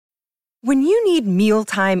When you need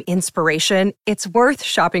mealtime inspiration, it's worth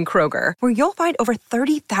shopping Kroger, where you'll find over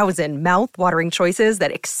 30,000 mouth-watering choices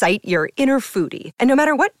that excite your inner foodie. And no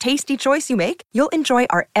matter what tasty choice you make, you'll enjoy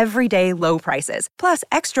our everyday low prices, plus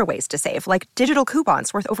extra ways to save, like digital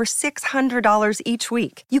coupons worth over $600 each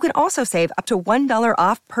week. You can also save up to $1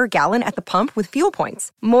 off per gallon at the pump with fuel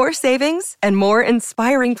points. More savings and more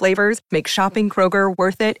inspiring flavors make shopping Kroger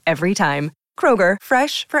worth it every time. Kroger,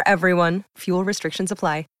 fresh for everyone. Fuel restrictions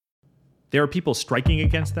apply. There are people striking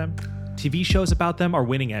against them. TV shows about them are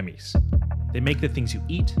winning Emmys. They make the things you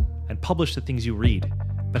eat and publish the things you read.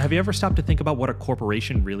 But have you ever stopped to think about what a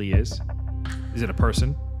corporation really is? Is it a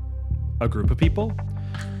person? A group of people?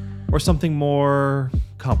 Or something more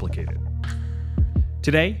complicated?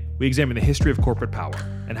 Today, we examine the history of corporate power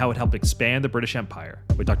and how it helped expand the British Empire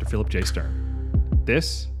with Dr. Philip J. Stern.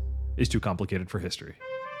 This is Too Complicated for History.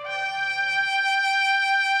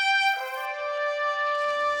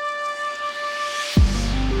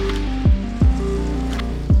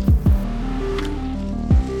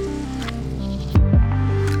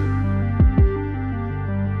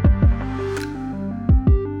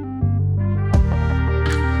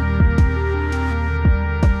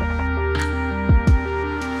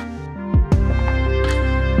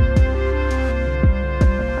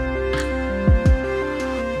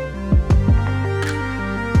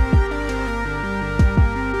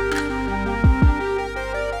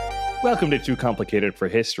 Welcome to Too Complicated for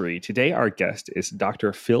History. Today, our guest is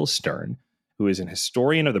Dr. Phil Stern, who is an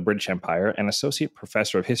historian of the British Empire and associate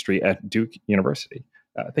professor of history at Duke University.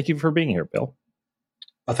 Thank you for being here, Bill.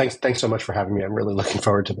 Well, thanks so much for having me. I'm really looking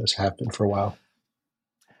forward to this. Have been for a while.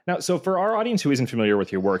 Now, so for our audience who isn't familiar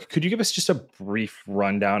with your work, could you give us just a brief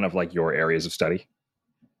rundown of your areas of study?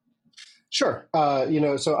 Sure.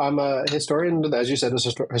 So I'm a historian, as you said,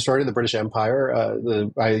 a historian of the British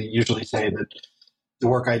Empire. I usually say that the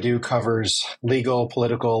work I do covers legal,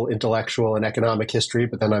 political, intellectual, and economic history,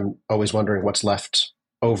 but then I'm always wondering what's left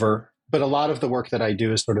over. But a lot of the work that I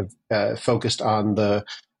do is sort of focused on the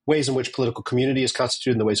ways in which political community is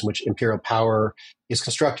constituted and the ways in which imperial power is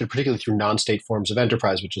constructed, particularly through non-state forms of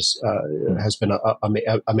enterprise, which has been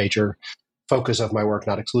a major focus of my work,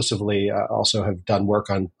 not exclusively. I also have done work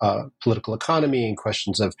on political economy and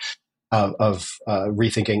questions of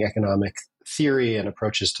rethinking economic theory and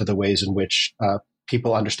approaches to the ways in which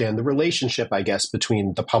people understand the relationship, I guess,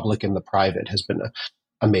 between the public and the private has been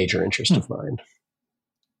a major interest of mine.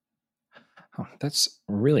 Oh, that's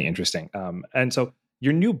really interesting. And so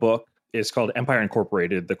your new book is called Empire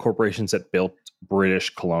Incorporated, The Corporations That Built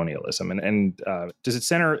British Colonialism. And does it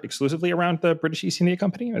center exclusively around the British East India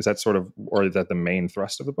Company? Is that or is that the main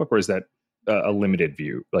thrust of the book? Or is that a limited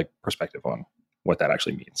view, perspective on what that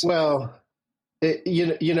actually means? Well,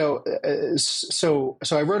 so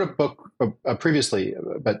I wrote a book previously,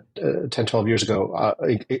 about 10, 12 years ago,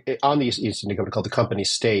 on the East India Company called The Company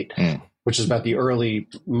State, which is about the early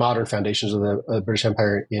modern foundations of the British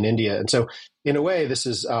Empire in India. And so in a way, this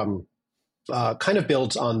is kind of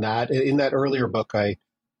builds on that. In that earlier book,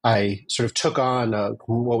 I sort of took on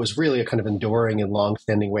what was really a kind of enduring and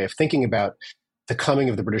long-standing way of thinking about the coming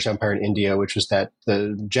of the British Empire in India, which was that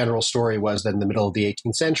the general story was that in the middle of the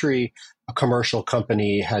 18th century, a commercial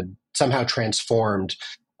company had somehow transformed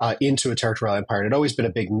into a territorial empire. It had always been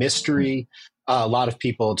a big mystery. A lot of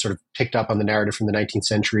people had sort of picked up on the narrative from the 19th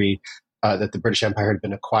century that the British Empire had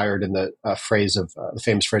been acquired in the famous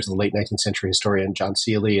phrase of the late 19th century historian John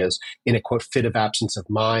Seeley as in a, quote, fit of absence of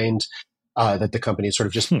mind. That the company had sort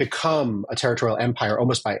of just become a territorial empire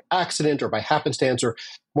almost by accident or by happenstance, or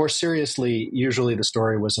more seriously, usually the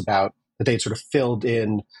story was about that they'd sort of filled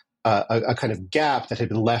in a kind of gap that had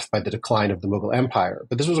been left by the decline of the Mughal Empire.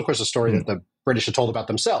 But this was, of course, a story that the British had told about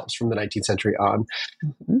themselves from the 19th century on.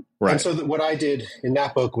 Right. And so what I did in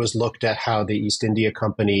that book was looked at how the East India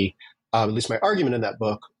Company, at least my argument in that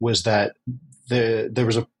book, was that there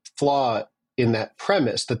was a flaw in that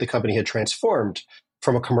premise that the company had transformed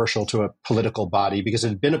from a commercial to a political body, because it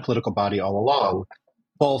had been a political body all along,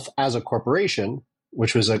 both as a corporation,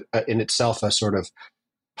 which was in itself a sort of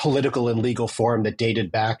political and legal form that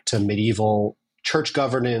dated back to medieval church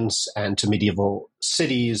governance and to medieval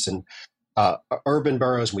cities and urban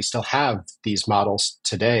boroughs. And we still have these models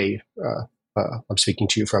today. I'm speaking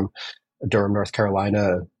to you from Durham, North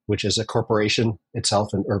Carolina, which is a corporation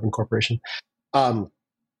itself, an urban corporation.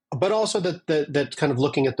 But also that kind of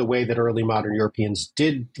looking at the way that early modern Europeans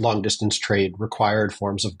did long-distance trade required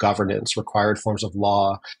forms of governance, required forms of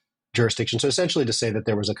law, jurisdiction. So essentially to say that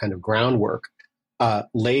there was a kind of groundwork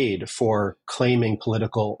laid for claiming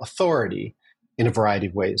political authority in a variety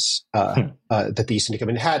of ways that the East India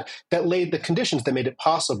Company had that laid the conditions that made it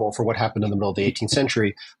possible for what happened in the middle of the 18th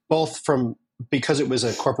century, both because it was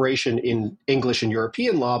a corporation in English and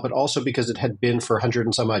European law, but also because it had been for 100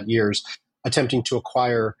 and some odd years attempting to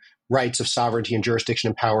acquire rights of sovereignty and jurisdiction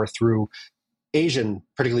and power through Asian,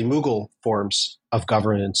 particularly Mughal forms of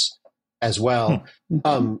governance as well.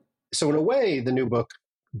 So in a way, the new book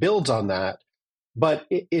builds on that, but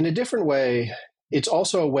in a different way, it's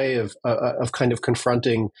also a way of kind of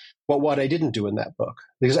confronting what I didn't do in that book.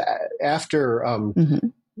 Because after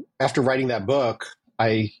writing that book,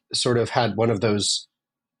 I sort of had one of those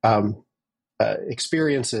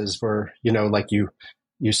experiences where, like you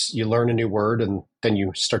learn a new word and then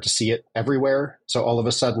you start to see it everywhere. So all of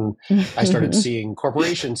a sudden, I started seeing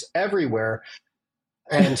corporations everywhere.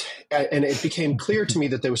 And it became clear to me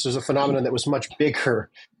that there was a phenomenon that was much bigger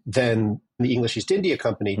than the English East India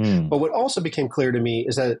Company. But what also became clear to me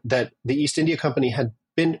is that the East India Company had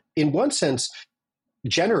been, in one sense,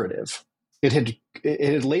 generative. It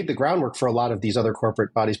had laid the groundwork for a lot of these other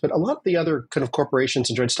corporate bodies, but a lot of the other kind of corporations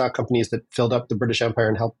and joint stock companies that filled up the British Empire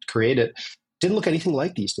and helped create it didn't look anything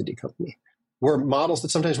like the East India Company. Were models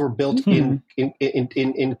that sometimes were built in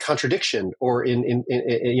contradiction or in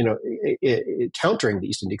countering the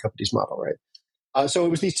East India Company's model, right? So it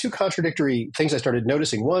was these two contradictory things I started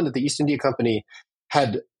noticing. One, that the East India Company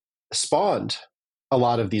had spawned a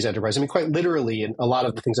lot of these enterprises. I mean, quite literally, and a lot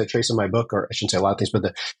of the things I trace in my book, or I shouldn't say a lot of things,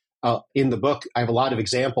 but in the book, I have a lot of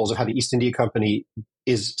examples of how the East India Company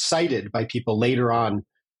is cited by people later on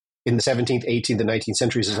in the 17th, 18th, and 19th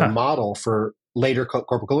centuries as a model for later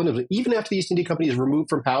corporate colonialism, even after the East India Company is removed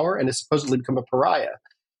from power and has supposedly become a pariah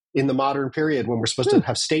in the modern period when we're supposed to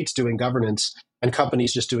have states doing governance and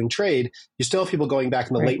companies just doing trade. You still have people going back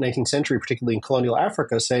in the late 19th century, particularly in colonial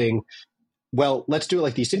Africa, saying, well, let's do it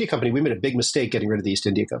like the East India Company. We made a big mistake getting rid of the East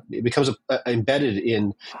India Company. It becomes embedded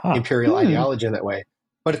in imperial ideology in that way.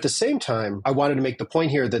 But at the same time, I wanted to make the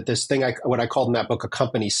point here that this thing, what I called in that book a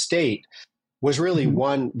company state, was really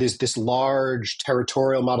this large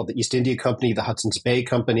territorial model. The East India Company, the Hudson's Bay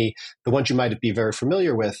Company, the ones you might be very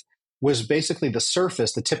familiar with, was basically the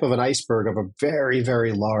surface, the tip of an iceberg of a very,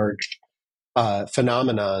 very large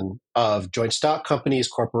phenomenon of joint stock companies,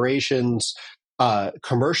 corporations,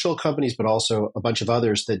 commercial companies, but also a bunch of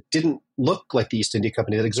others that didn't look like the East India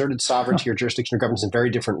Company, that exerted sovereignty or jurisdiction or governance in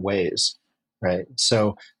very different ways. Right.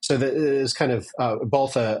 So that is kind of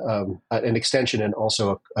both an extension and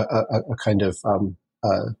also a kind of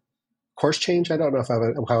course change. I don't know if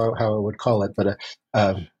how I would call it, but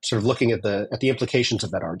sort of looking at the implications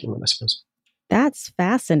of that argument, I suppose. That's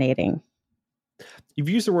fascinating. You've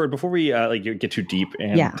used the word, before we get too deep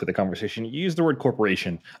into the conversation, you used the word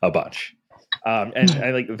corporation a bunch. And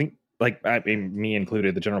I think me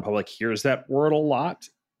included, the general public hears that word a lot.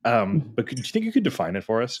 But do you think you could define it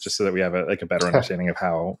for us, just so that we have a better understanding of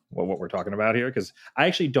what we're talking about here? Because I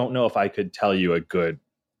actually don't know if I could tell you a good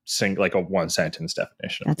a one sentence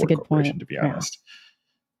definition of word corporation, to be honest.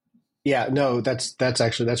 Yeah, no, that's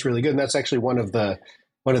really good, and that's actually one of the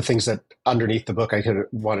things that underneath the book I could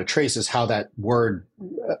want to trace is how that word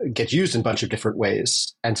gets used in a bunch of different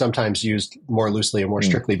ways, and sometimes used more loosely and more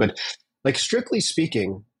strictly. But strictly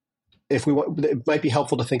speaking, it might be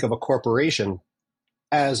helpful to think of a corporation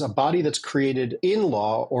as a body that's created in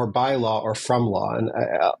law or by law or from law. And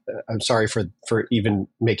I'm sorry for even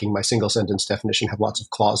making my single sentence definition have lots of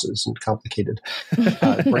clauses and complicated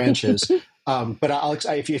branches. But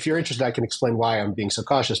if you're interested, I can explain why I'm being so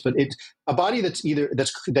cautious. But it's a body that's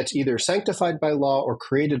either sanctified by law or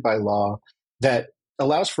created by law, that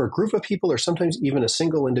allows for a group of people or sometimes even a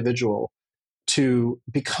single individual to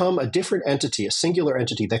become a different entity, a singular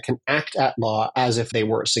entity that can act at law as if they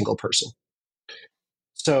were a single person.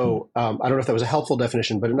 So I don't know if that was a helpful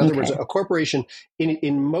definition, but in other words, a corporation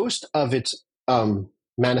in most of its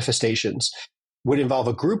manifestations would involve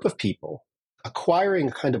a group of people acquiring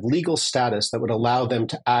a kind of legal status that would allow them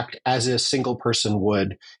to act as a single person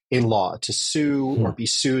would in law, to sue or be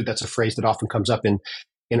sued. That's a phrase that often comes up in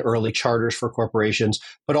early charters for corporations,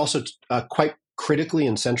 but also quite critically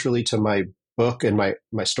and centrally to my book and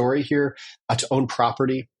my story here, to own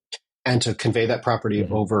property and to convey that property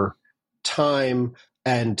over time,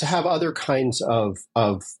 and to have other kinds of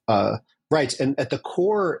rights. And at the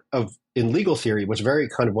core of, in legal theory, what's very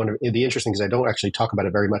kind of one of the interesting things, I don't actually talk about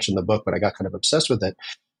it very much in the book, but I got kind of obsessed with it.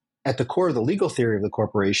 At the core of the legal theory of the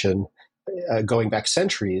corporation, going back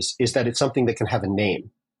centuries, is that it's something that can have a name.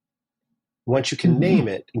 Once you can name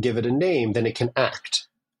it and give it a name, then it can act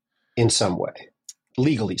in some way,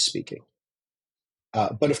 legally speaking.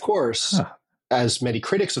 But of course, as many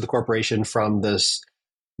critics of the corporation from this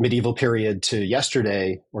medieval period to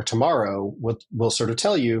yesterday or tomorrow will sort of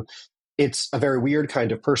tell you it's a very weird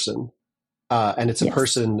kind of person. And it's a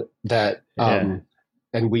person that, and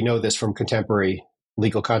we know this from contemporary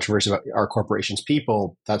legal controversy about are corporations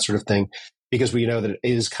people, that sort of thing, because we know that it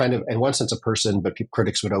is kind of, in one sense, a person, but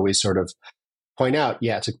critics would always sort of point out,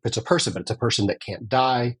 it's a person, but it's a person that can't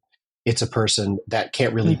die. It's a person that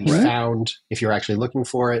can't really be found if you're actually looking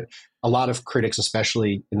for it. A lot of critics,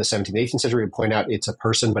 especially in the 17th, 18th century, would point out it's a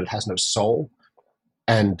person, but it has no soul.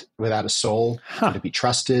 And without a soul, can it be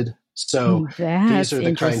trusted? So these are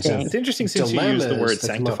the kinds of It's interesting since you used the word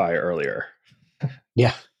sanctify earlier.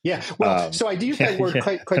 Yeah. Yeah. Well, so I do use that word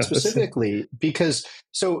quite specifically because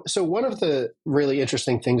so one of the really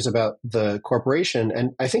interesting things about the corporation,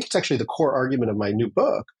 and I think it's actually the core argument of my new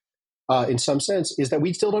book, in some sense, is that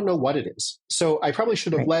we still don't know what it is. So I probably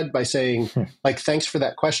should have led by saying, thanks for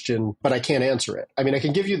that question, but I can't answer it. I mean, I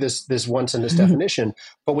can give you this one sentence definition,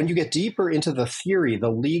 but when you get deeper into the theory, the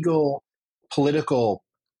legal, political,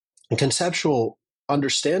 and conceptual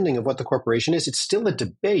understanding of what the corporation is, it's still a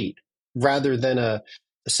debate rather than a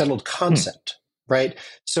settled concept, right?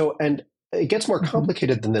 So, and it gets more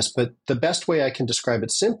complicated than this, but the best way I can describe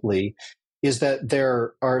it simply is that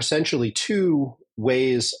there are essentially two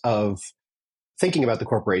ways of thinking about the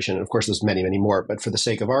corporation. And of course, there's many, many more, but for the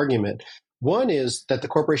sake of argument, one is that the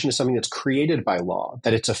corporation is something that's created by law,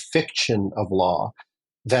 that it's a fiction of law,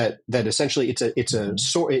 that essentially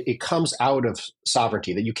it comes out of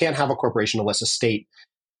sovereignty, that you can't have a corporation unless a state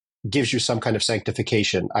gives you some kind of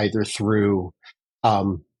sanctification, either through a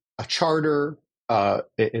charter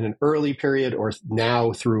in an early period, or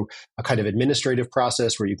now through a kind of administrative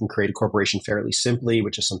process where you can create a corporation fairly simply,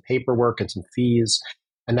 which is some paperwork and some fees.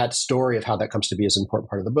 And that story of how that comes to be is an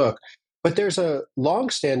important part of the book. But there's a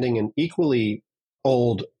long-standing and equally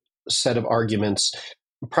old set of arguments,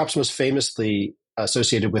 perhaps most famously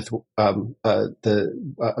associated with a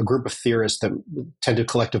group of theorists that tend to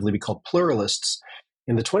collectively be called pluralists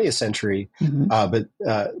in the 20th century, but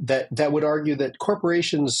that would argue that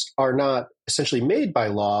corporations are not essentially made by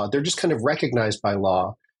law. They're just kind of recognized by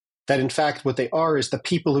law. That in fact, what they are is the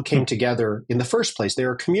people who came together in the first place.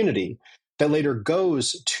 They're a community that later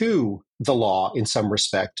goes to the law in some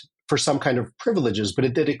respect for some kind of privileges,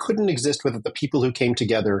 but that it couldn't exist without the people who came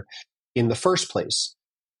together in the first place.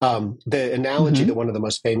 The analogy that one of the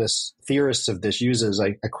most famous theorists of this uses,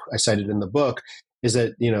 I cited in the book, is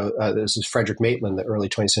that, this is Frederick Maitland, the early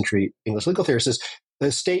 20th century English legal theorist, says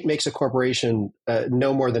the state makes a corporation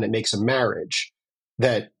no more than it makes a marriage,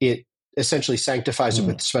 that it essentially sanctifies it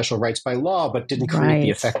with special rights by law, but didn't create the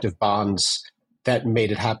effective bonds that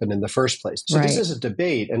made it happen in the first place. So this is a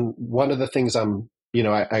debate. And one of the things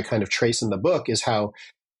I kind of trace in the book is how,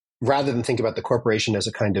 rather than think about the corporation as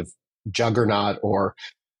a kind of juggernaut or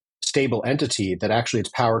stable entity, that actually its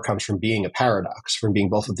power comes from being a paradox, from being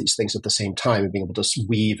both of these things at the same time and being able to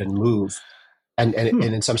weave and move, and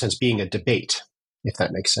in some sense being a debate, if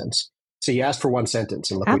that makes sense. So you asked for one sentence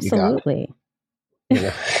and look what you got. Absolutely.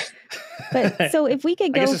 But so if we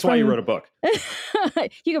could go, I guess that's why you wrote a book.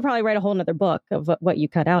 You could probably write a whole nother book of what you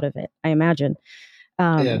cut out of it, I imagine.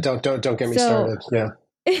 Don't get me started. Yeah.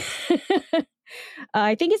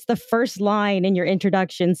 I think it's the first line in your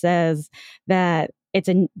introduction says that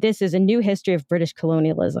this is a new history of British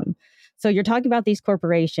colonialism. So you're talking about these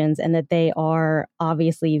corporations and that they are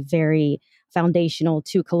obviously very foundational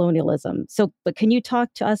to colonialism. So, but can you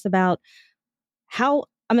talk to us about how,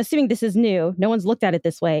 I'm assuming this is new, no one's looked at it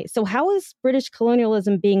this way. So how is British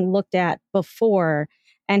colonialism being looked at before,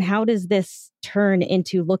 and how does this turn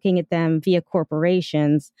into looking at them via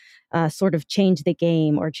corporations, sort of change the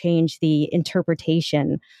game or change the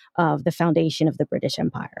interpretation of the foundation of the British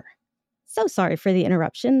Empire? So sorry for the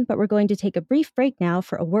interruption, but we're going to take a brief break now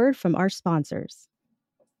for a word from our sponsors.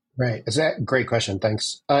 Right. Is that a great question?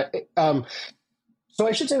 Thanks. So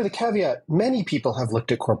I should say with a caveat, many people have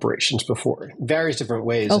looked at corporations before in various different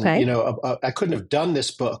ways. Okay. And, I couldn't have done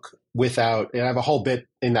this book without, and I have a whole bit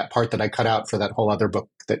in that part that I cut out for that whole other book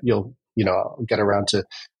that you'll get around to,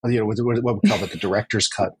 what we call it, the director's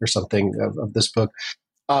cut or something of this book.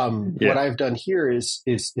 What I've done here is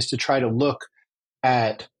to try to look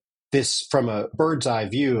at this from a bird's eye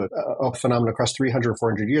view, a phenomenon across 300 or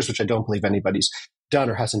 400 years, which I don't believe anybody's done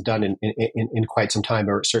or hasn't done in quite some time,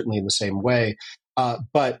 or certainly in the same way.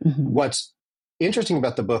 But what's interesting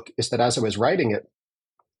about the book is that as I was writing it,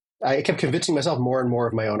 I kept convincing myself more and more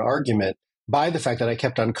of my own argument by the fact that I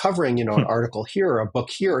kept uncovering, an article here, or a book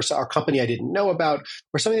here, or a company I didn't know about,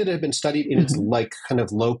 or something that had been studied in its kind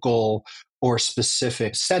of local or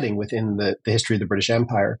specific setting within the history of the British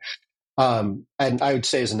Empire. And I would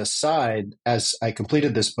say, as an aside, as I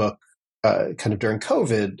completed this book, kind of during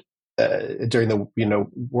COVID, during the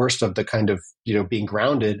worst of the kind of being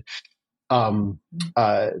grounded, 3 a.m.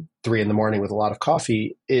 with a lot of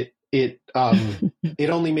coffee, it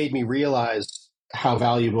only made me realize how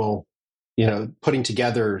valuable putting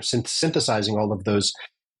together, synthesizing all of those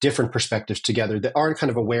different perspectives together that aren't kind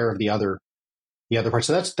of aware of the other parts.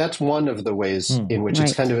 So that's one of the ways in which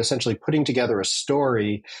it's kind of essentially putting together a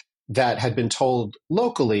story that had been told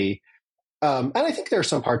locally. And I think there are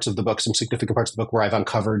some parts of the book, some significant parts of the book, where I've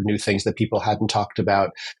uncovered new things that people hadn't talked about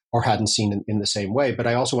or hadn't seen in the same way. But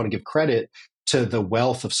I also want to give credit to the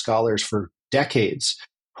wealth of scholars for decades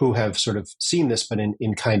who have sort of seen this, but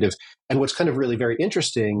in kind of, and what's kind of really very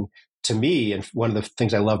interesting to me, and one of the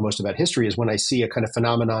things I love most about history, is when I see a kind of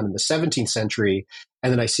phenomenon in the 17th century,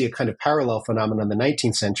 and then I see a kind of parallel phenomenon in the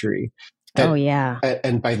 19th century.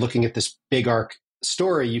 And by looking at this big arc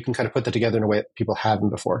story, you can kind of put that together in a way that people haven't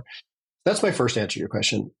before. That's my first answer to your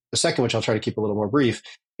question. The second, which I'll try to keep a little more brief,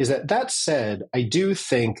 is that said, I do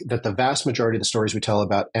think that the vast majority of the stories we tell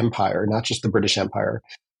about empire, not just the British Empire,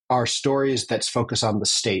 are stories that focus on the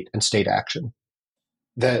state and state action.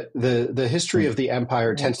 That the history of the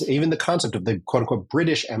empire tends to, even the concept of the quote unquote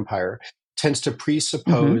British Empire, tends to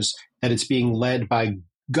presuppose that it's being led by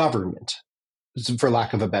government, for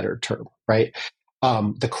lack of a better term, right?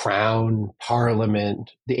 The crown,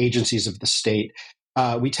 parliament, the agencies of the state.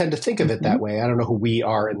 We tend to think of it that way. I don't know who we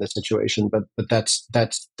are in this situation, but that's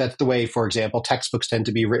the way, for example, textbooks tend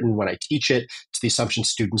to be written when I teach it. It's the assumption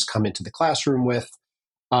students come into the classroom with.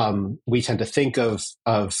 We tend to think of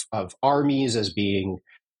armies as being,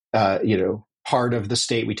 part of the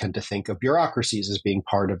state. We tend to think of bureaucracies as being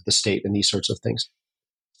part of the state and these sorts of things.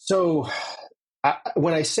 So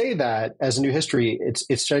when I say that as a new history,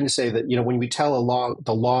 it's trying to say that, when we tell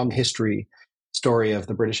the long history story of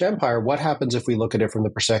the British Empire, what happens if we look at it from the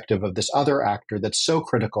perspective of this other actor that's so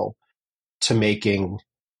critical to making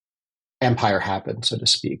empire happen, so to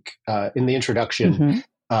speak? In the introduction,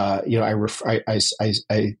 I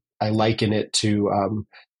liken it to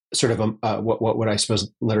sort of what I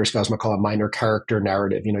suppose literary scholars might call a minor character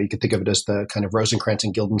narrative. You could think of it as the kind of Rosencrantz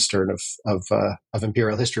and Guildenstern of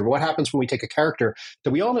imperial history. But what happens when we take a character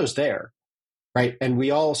that we all know is there, right, and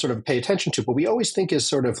we all sort of pay attention to, but we always think is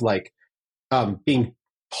sort of like being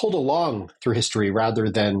pulled along through history rather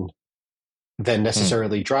than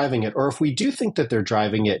necessarily driving it? Or if we do think that they're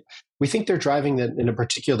driving it, we think they're driving it in a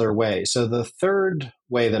particular way. So the third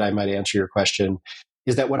way that I might answer your question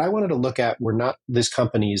is that what I wanted to look at were not these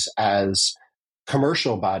companies as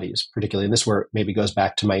commercial bodies, particularly, and this where it maybe goes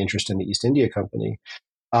back to my interest in the East India Company,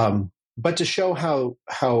 but to show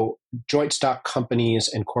how joint stock companies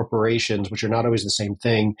and corporations, which are not always the same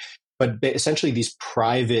thing, but essentially these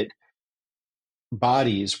private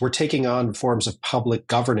bodies were taking on forms of public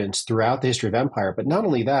governance throughout the history of empire. But not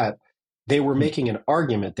only that, they were making an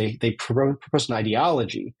argument. They proposed an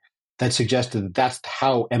ideology that suggested that that's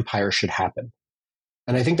how empire should happen.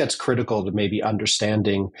 And I think that's critical to maybe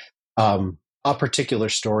understanding a particular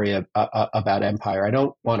story about empire. I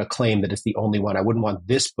don't want to claim that it's the only one. I wouldn't want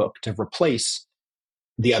this book to replace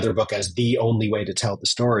the other book as the only way to tell the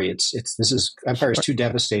story. Empire is too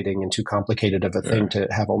devastating and too complicated of a thing to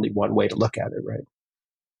have only one way to look at it, right?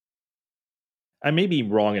 I may be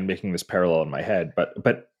wrong in making this parallel in my head,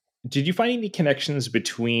 but did you find any connections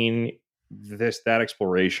between that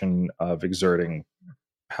exploration of exerting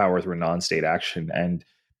power through non-state action and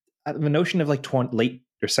the notion of like late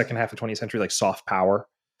or second half of the 20th century, like soft power,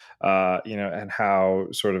 and how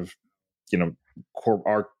sort of,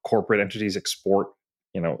 our corporate entities export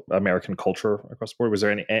American culture across the board? Was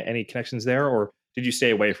there any connections there, or did you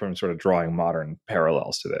stay away from sort of drawing modern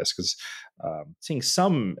parallels to this? Because seeing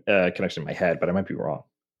some connection in my head, but I might be wrong.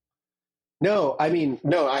 No, I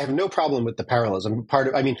have no problem with the parallelism.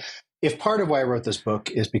 If part of why I wrote this book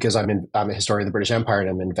is because I'm a historian of the British Empire and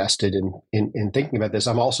I'm invested in thinking about this,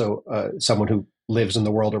 I'm also someone who lives in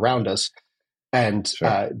the world around us, and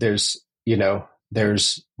there's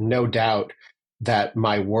no doubt that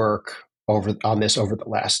my work over the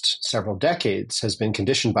last several decades has been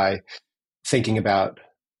conditioned by thinking about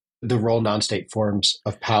the role non-state forms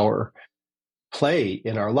of power play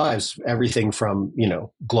in our lives. Everything from,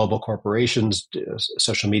 global corporations,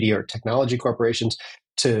 social media or technology corporations,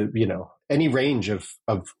 to, any range of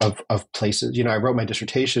places. I wrote my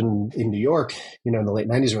dissertation in New York, in the late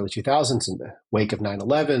 90s, early 2000s, in the wake of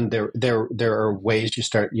 9/11. There are ways you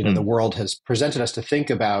start, the world has presented us to think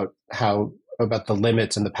about the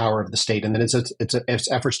limits and the power of the state, and then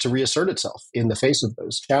its efforts to reassert itself in the face of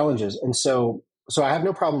those challenges. And so I have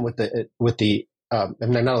no problem with the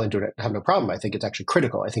not only do I have no problem, I think it's actually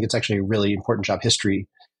critical. I think it's actually a really important job history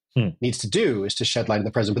needs to do, is to shed light on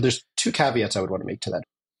the present. But there's two caveats I would want to make to that.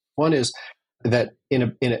 One is that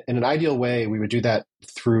in an ideal way, we would do that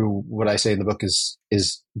through what I say in the book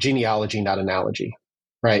is genealogy, not analogy,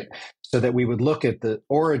 right? So that we would look at the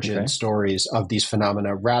origin stories of these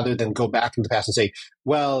phenomena rather than go back in the past and say,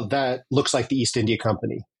 well, that looks like the East India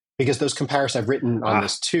Company. Because those comparisons I've written on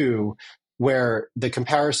this too, where the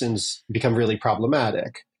comparisons become really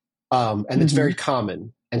problematic. And it's very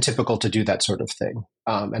common and typical to do that sort of thing.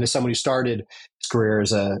 And as someone who started his career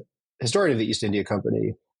as a historian of the East India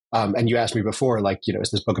Company, and you asked me before, like,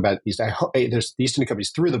 is this book about these? There's the East India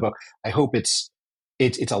Companies through the book. I hope it's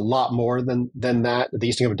a lot more than that. The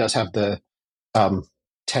East India Company does have the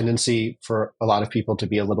tendency for a lot of people to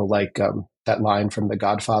be a little like that line from The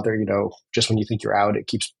Godfather. Just when you think you're out, it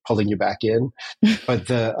keeps pulling you back in. But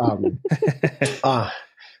the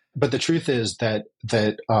but the truth is that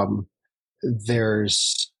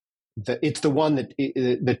it's the one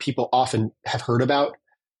that people often have heard about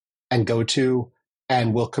and go to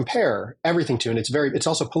and will compare everything to. And it's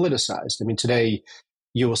also politicized. I mean, today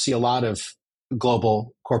you will see a lot of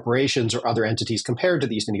global corporations or other entities compared to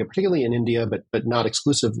the East India, particularly in India, but not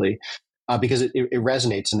exclusively, because it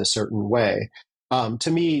resonates in a certain way.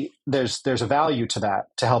 To me, there's a value to that,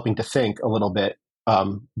 to helping to think a little bit,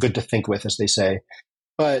 good to think with, as they say.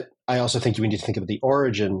 But I also think we need to think of the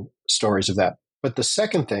origin stories of that. But the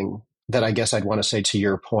second thing that I guess I'd want to say to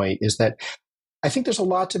your point is that I think there's a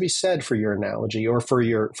lot to be said for your analogy or for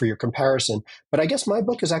your comparison. But I guess my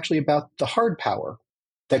book is actually about the hard power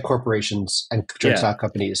that corporations and joint stock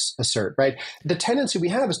companies assert, right? The tendency we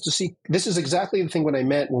have is to see, this is exactly the thing what I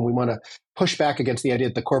meant when we want to push back against the idea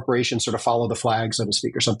that the corporations sort of follow the flag, so to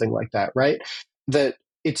speak, or something like that, right? That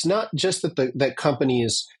it's not just that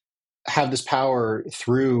companies have this power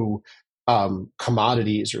through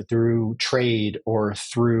commodities or through trade or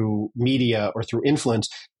through media or through influence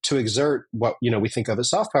to exert what we think of as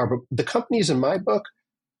soft power. But the companies in my book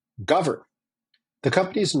govern. The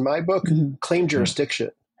companies in my book claim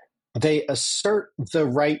jurisdiction. They assert the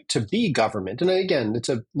right to be government. And again, it's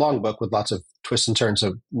a long book with lots of twists and turns.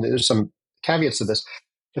 So there's some caveats to this.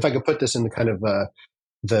 If I could put this in the kind of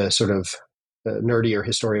the sort of nerdy or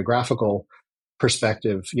historiographical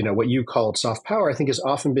perspective, what you called soft power, I think has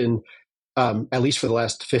often been, at least for the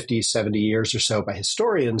last 50, 70 years or so by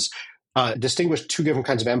historians, distinguished two different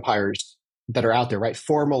kinds of empires that are out there, right?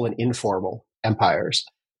 Formal and informal empires.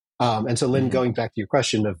 And so, Lynn, going back to your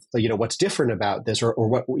question of, what's different about this, or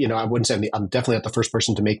what, I wouldn't say I'm definitely not the first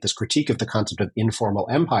person to make this critique of the concept of informal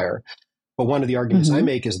empire. But one of the arguments I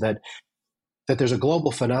make is that there's a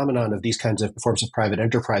global phenomenon of these kinds of forms of private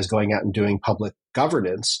enterprise going out and doing public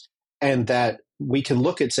governance, and that we can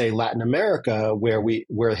look at, say, Latin America, where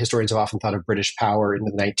historians have often thought of British power in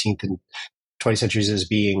the 19th and 20th centuries as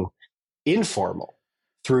being informal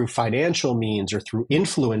through financial means or through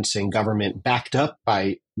influencing government backed up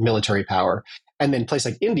by military power. And then a place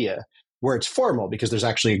like India, where it's formal because there's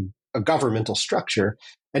actually a governmental structure.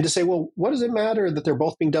 And to say, well, what does it matter that they're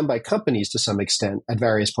both being done by companies to some extent at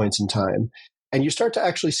various points in time? And you start to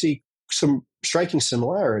actually see some striking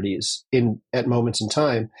similarities at moments in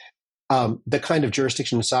time. The kind of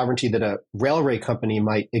jurisdiction and sovereignty that a railway company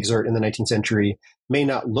might exert in the 19th century may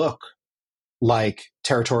not look like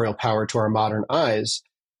territorial power to our modern eyes.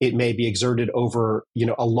 It may be exerted over,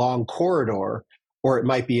 a long corridor, or it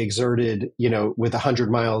might be exerted, with 100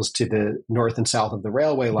 miles to the north and south of the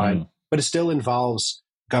railway line, but it still involves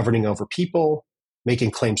governing over people, making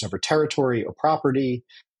claims over territory or property,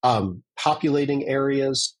 populating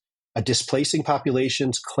areas, displacing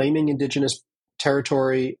populations, claiming indigenous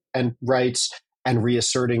territory and rights, and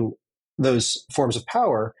reasserting those forms of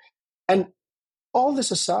power. And all this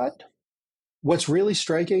aside, what's really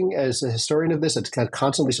striking as a historian of this, it kind of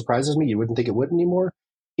constantly surprises me, you wouldn't think it would anymore,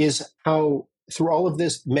 is how through all of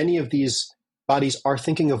this, many of these bodies are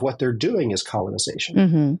thinking of what they're doing as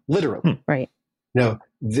colonization, literally. Right. That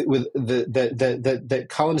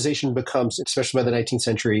colonization becomes, especially by the 19th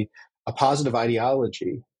century, a positive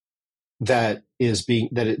ideology that is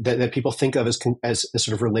that people think of as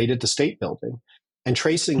sort of related to state building. And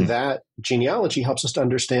tracing that genealogy helps us to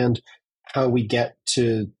understand how we get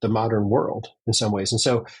to the modern world in some ways. And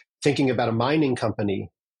so thinking about a mining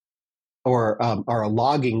company or a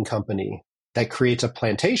logging company that creates a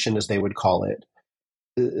plantation, as they would call it,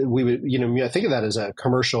 we would, I think of that as a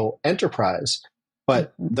commercial enterprise,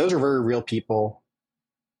 but those are very real people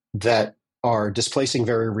that are displacing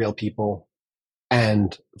very real people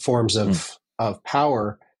and forms of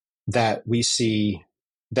power that we see,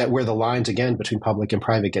 that where the lines again between public and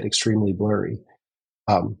private get extremely blurry.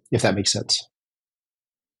 If that makes sense.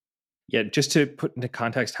 Yeah, just to put into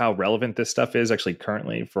context how relevant this stuff is actually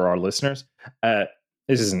currently for our listeners,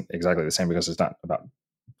 this isn't exactly the same because it's not about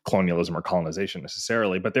colonialism or colonization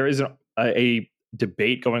necessarily, but there is a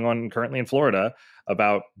debate going on currently in Florida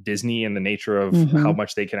about Disney and the nature of how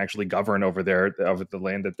much they can actually govern over the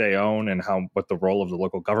land that they own, and what the role of the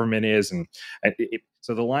local government is,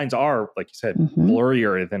 so the lines are, like you said,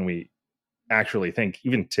 blurrier than we actually think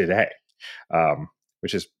even today,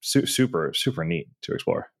 which is super neat to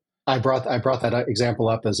explore. I brought that example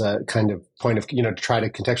up as a kind of point of, to try to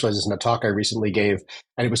contextualize this in a talk I recently gave.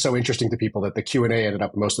 And it was so interesting to people that the Q&A ended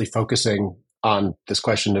up mostly focusing on this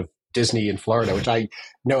question of Disney in Florida, which I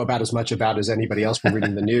know about as much about as anybody else from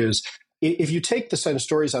reading the news. If you take the same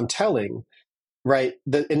stories I'm telling, right,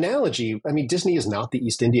 the analogy, I mean, Disney is not the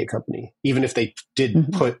East India Company, even if they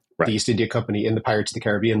did put the East India Company in the Pirates of the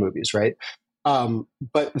Caribbean movies, right?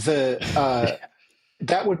 But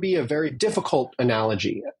that would be a very difficult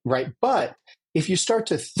analogy, right? But if you start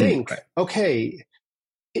to think, okay,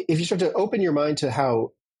 if you start to open your mind to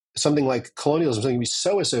how something like colonialism, something we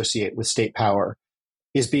so associate with state power,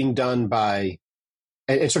 is being done by,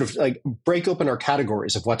 and sort of like break open our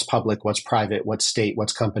categories of what's public, what's private, what's state,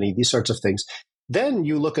 what's company, these sorts of things. Then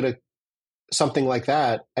you look at something like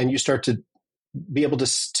that, and you start to be able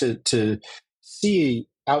to see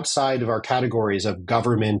outside of our categories of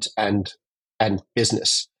government and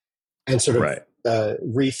business, and sort of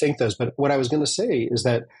rethink those. But what I was going to say is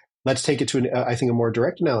that let's take it to I think a more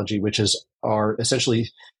direct analogy, which is our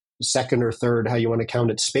essentially second or third, how you want to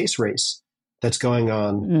count it, space race that's going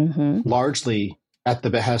on largely at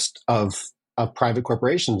the behest of private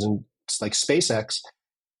corporations, and it's like SpaceX,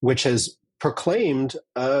 which has proclaimed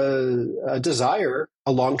a desire,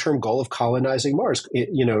 a long-term goal of colonizing Mars,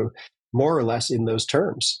 more or less in those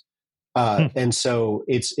terms. And so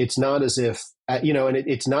it's not as if,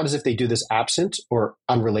 it's not as if they do this absent or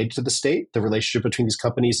unrelated to the state. The relationship between these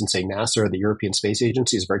companies and, say, NASA or the European Space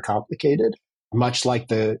Agency is very complicated. Much like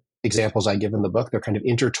the examples I give in the book, they're kind of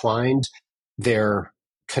intertwined. They're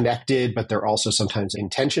connected, but they're also sometimes in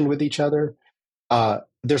tension with each other.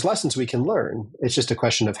 There's lessons we can learn. It's just a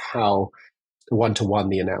question of how one-to-one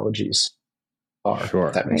the analogies are. Sure.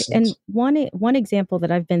 If that makes sense. And one example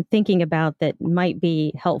that I've been thinking about that might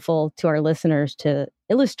be helpful to our listeners to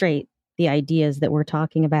illustrate the ideas that we're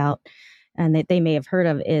talking about and that they may have heard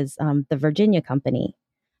of is the Virginia Company,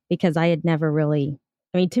 because I had never really,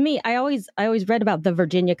 to me, I always read about the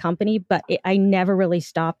Virginia Company, but I never really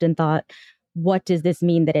stopped and thought, what does this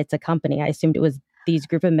mean that it's a company? I assumed it was these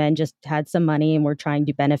group of men just had some money and were trying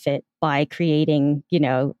to benefit by creating,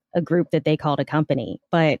 a group that they called a company.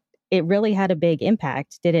 But it really had a big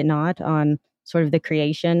impact, did it not, on sort of the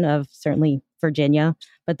creation of certainly Virginia,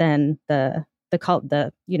 but then the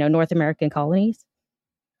North American colonies?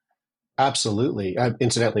 Absolutely.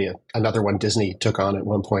 Incidentally, another one Disney took on at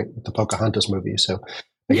one point with the Pocahontas movie. So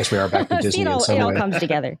I guess we are back to Disney in some way. It all comes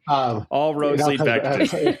together. All roads lead back to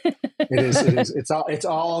Disney. It is. It's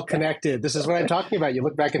all connected. This is what I'm talking about. You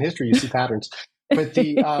look back in history, you see patterns. But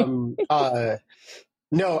the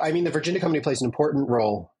the Virginia Company plays an important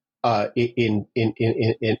role in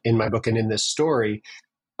my book and in this story.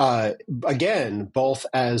 Again, both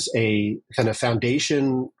as a kind of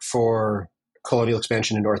foundation for colonial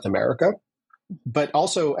expansion in North America, but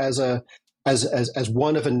also as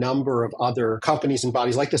one of a number of other companies and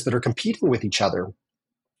bodies like this that are competing with each other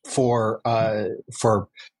for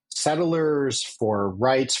settlers, for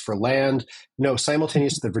rights, for land.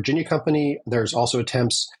 Simultaneous to the Virginia Company, there's also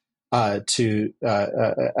attempts at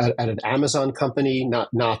an Amazon company,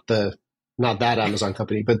 not that Amazon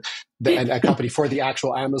company, but a company for the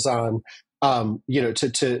actual Amazon, to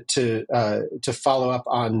follow up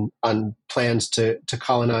on plans to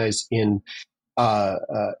colonize in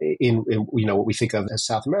what we think of as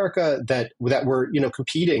South America, that were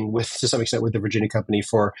competing with, to some extent, with the Virginia Company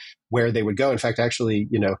for where they would go. In fact, actually,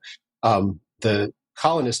 the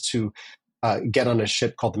colonists who get on a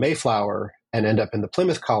ship called the Mayflower and end up in the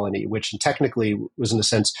Plymouth colony, which technically was in a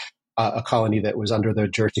sense a colony that was under the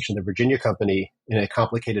jurisdiction of the Virginia Company in a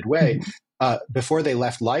complicated way. Before they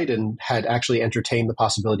left Leiden, had actually entertained the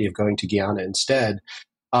possibility of going to Guyana instead.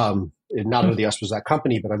 Not under the auspices of that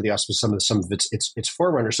company, but under the auspices of some of its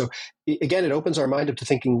forerunners. So again, it opens our mind up to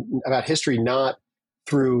thinking about history not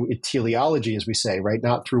through teleology, as we say, right?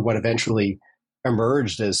 Not through what eventually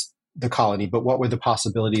emerged as the colony, but what were the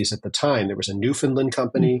possibilities at the time. There was a Newfoundland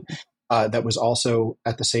company that was also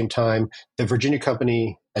at the same time. The Virginia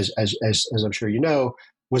Company, as I'm sure you know,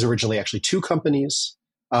 was originally actually two companies.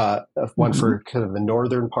 One for kind of the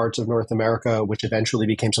northern parts of North America, which eventually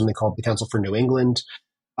became something called the Council for New England,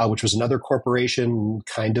 which was another corporation,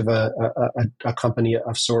 kind of a company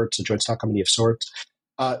of sorts, a joint stock company of sorts.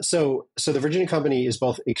 So the Virginia Company is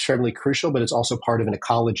both extremely crucial, but it's also part of an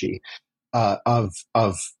ecology of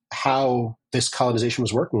how this colonization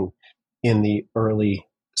was working in the early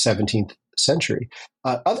 17th century.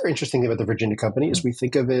 Other interesting thing about the Virginia Company is we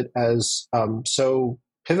think of it as so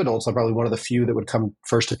pivotal. It's probably one of the few that would come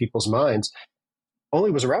first to people's minds.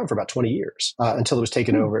 Only was around for about 20 years until it was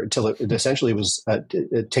taken over, until it essentially was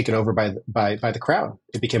taken over by the crown.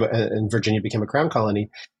 It became, and Virginia became a crown colony.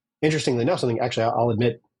 Interestingly enough, something actually I'll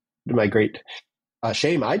admit to my great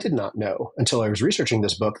shame, I did not know until I was researching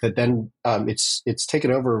this book that then it's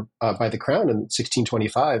taken over by the crown in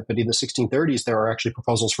 1625, but in the 1630s there are actually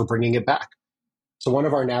proposals for bringing it back. So one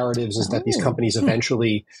of our narratives is that these companies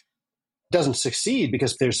eventually doesn't succeed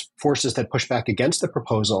because there's forces that push back against the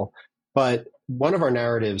proposal. But one of our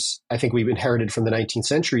narratives, I think we've inherited from the 19th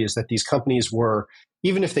century, is that these companies were,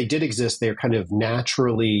 even if they did exist, they're kind of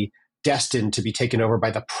naturally destined to be taken over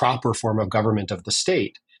by the proper form of government of the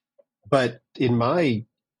state. But in my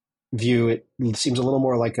view, it seems a little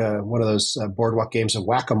more like one of those boardwalk games of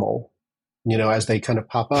whack-a-mole. As they kind of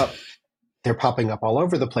pop up, they're popping up all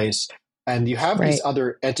over the place. And you have these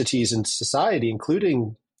other entities in society,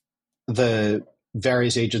 including the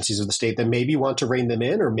various agencies of the state, that maybe want to rein them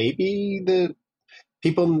in, or maybe the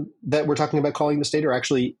people that we're talking about calling the state are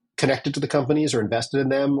actually connected to the companies or invested in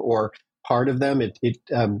them or part of them.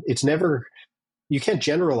 It's never, you can't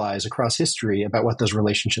generalize across history about what those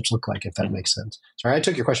relationships look like, if that makes sense. Sorry, I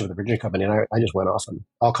took your question with the Virginia Company and I just went off in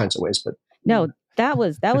all kinds of ways, but no, that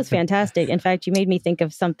was fantastic. In fact, you made me think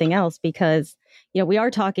of something else because, we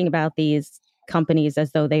are talking about these companies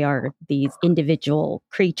as though they are these individual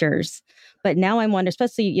creatures. But now I'm wondering,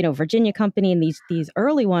 especially, Virginia Company and these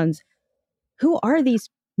early ones, who are these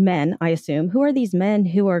men, I assume, who are these men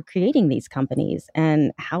who are creating these companies,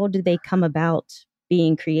 and how did they come about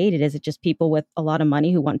being created? Is it just people with a lot of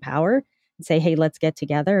money who want power and say, hey, let's get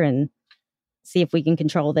together and see if we can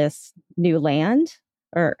control this new land?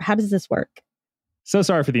 Or how does this work? So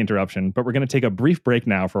sorry for the interruption, but we're going to take a brief break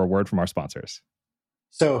now for a word from our sponsors.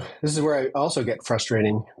 So this is where I also get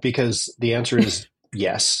frustrating because the answer is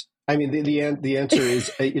yes. I mean, the answer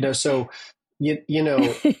is, so,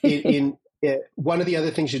 one of the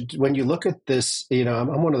other things when you look at this,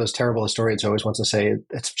 I'm one of those terrible historians who always wants to say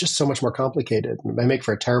it's just so much more complicated. I make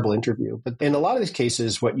for a terrible interview. But in a lot of these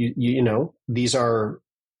cases, what these are,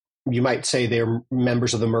 you might say they're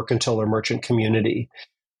members of the mercantile or merchant community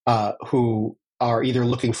who are either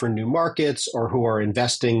looking for new markets or who are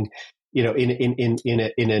investing in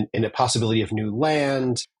a possibility of new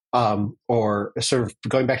land, or sort of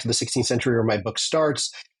going back to the 16th century where my book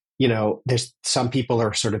starts. There's some people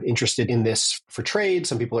are sort of interested in this for trade.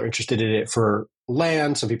 Some people are interested in it for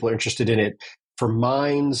land. Some people are interested in it for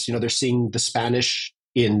mines. They're seeing the Spanish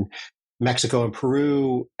in Mexico and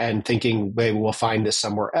Peru and thinking, maybe we'll find this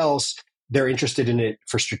somewhere else. They're interested in it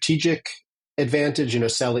for strategic advantage,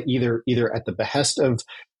 sell it either at the behest of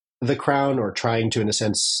the crown or trying to, in a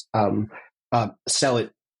sense, sell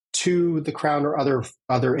it to the crown or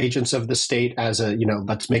other agents of the state as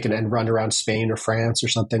let's make an end run around Spain or France or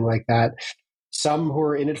something like that. Some who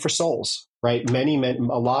are in it for souls, right?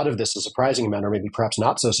 A lot of this, a surprising amount, or maybe perhaps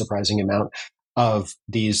not so surprising amount of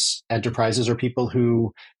these enterprises are people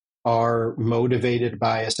who are motivated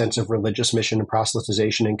by a sense of religious mission and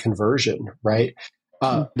proselytization and conversion, right?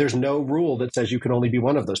 There's no rule that says you can only be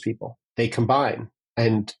one of those people. They combine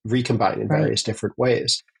and recombine in various different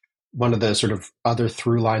ways. One of the sort of other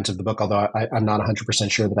through lines of the book, although I'm not 100%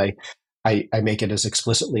 sure that I make it as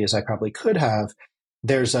explicitly as I probably could have,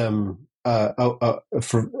 there's a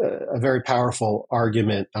very powerful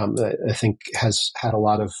argument that I think has had a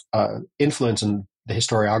lot of influence in the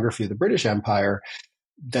historiography of the British Empire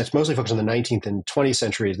that's mostly focused on the 19th and 20th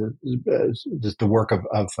centuries, the work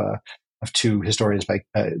of two historians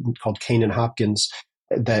called Kane and Hopkins,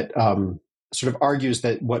 that sort of argues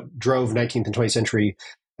that what drove 19th and 20th century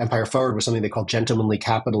empire forward was something they call gentlemanly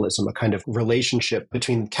capitalism, a kind of relationship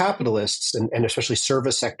between capitalists and especially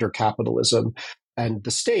service sector capitalism and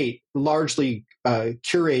the state, largely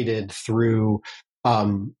curated through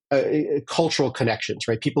cultural connections,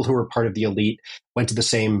 right? People who were part of the elite went to the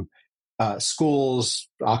same schools,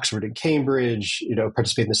 Oxford and Cambridge,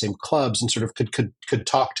 participate in the same clubs and sort of could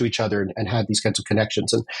talk to each other and had these kinds of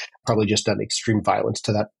connections, and probably just done extreme violence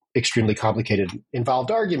to that extremely complicated,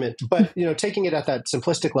 involved argument. But, taking it at that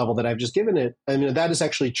simplistic level that I've just given it, that is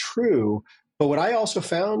actually true. But what I also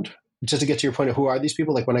found, just to get to your point of who are these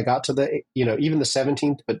people, like when I got to the, even the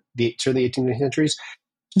 17th, but certainly the 18th centuries,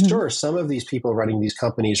 sure, some of these people running these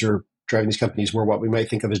companies or driving these companies were what we might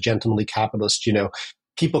think of as gentlemanly capitalists,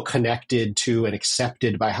 people connected to and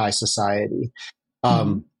accepted by high society.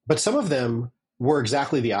 But some of them were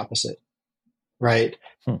exactly the opposite, right?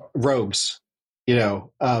 Rogues,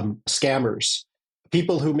 scammers,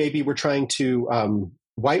 people who maybe were trying to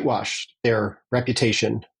whitewash their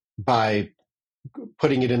reputation by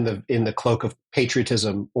putting it in the cloak of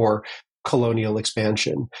patriotism or colonial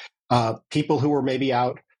expansion. People who were maybe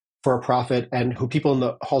out for a profit and who people in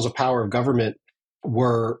the halls of power of government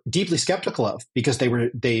were deeply skeptical of because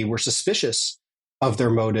they were suspicious of their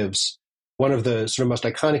motives. One of the sort of most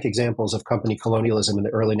iconic examples of company colonialism in the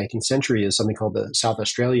early 19th century is something called the South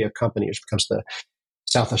Australia Company, which becomes the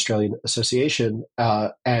South Australian Association.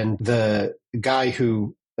 And the guy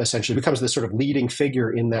who essentially becomes the sort of leading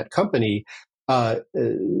figure in that company, by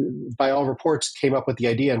all reports, came up with the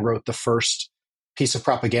idea and wrote the first piece of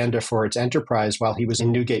propaganda for its enterprise while he was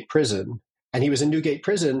in Newgate Prison. And he was in Newgate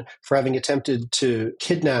Prison for having attempted to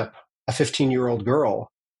kidnap a 15-year-old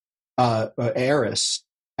girl, heiress,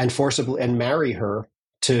 and forcibly and marry her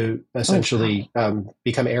to essentially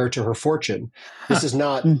become heir to her fortune. This is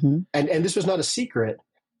not, and this was not a secret.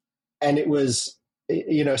 And it was,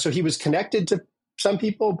 so he was connected to some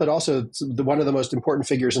people, but also one of the most important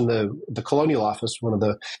figures in the Colonial Office, one of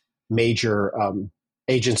the major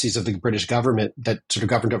agencies of the British government that sort of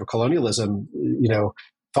governed over colonialism,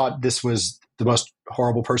 thought this was the most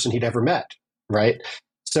horrible person he'd ever met, right?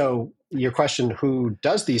 So your question, who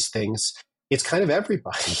does these things? It's kind of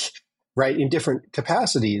everybody, right, in different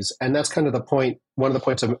capacities. And that's kind of the point, one of the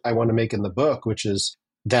points I want to make in the book, which is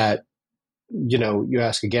that, you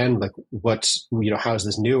ask again, like, what's, how is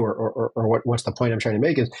this new or what's the point I'm trying to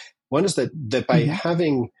make is, one is that by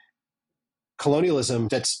having colonialism,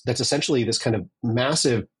 that's essentially this kind of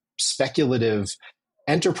massive speculative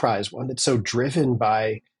enterprise, one that's so driven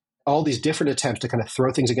by all these different attempts to kind of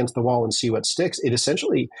throw things against the wall and see what sticks. It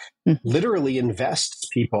essentially literally invests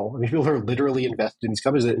people. I mean, people who are literally invested in these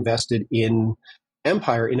companies that invested in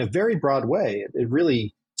empire in a very broad way. It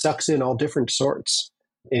really sucks in all different sorts.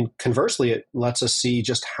 And conversely, it lets us see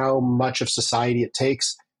just how much of society it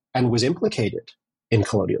takes and was implicated in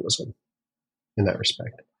colonialism in that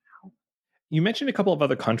respect. You mentioned a couple of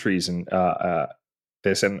other countries in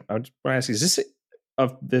this, and I want to ask you, is this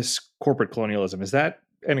of this corporate colonialism, is that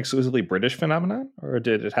an exclusively British phenomenon, or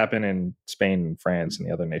did it happen in Spain and France and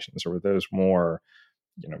the other nations, or were those more,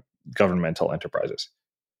 governmental enterprises?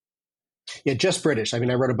 Yeah, just British. I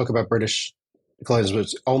mean, I wrote a book about British colonialism.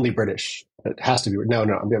 It's only British. It has to be. No,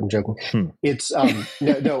 I'm joking. It's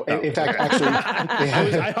no. In fact, actually,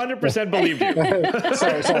 I 100% believe you.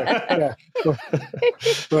 sorry. Yeah.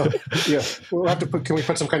 Well, yeah. We'll have to put. Can we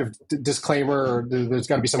put some kind of disclaimer? Or there's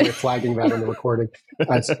got to be some way of flagging that on the recording.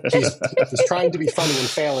 He's trying to be funny and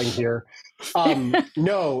failing here.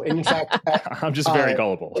 No, and in fact, I'm just very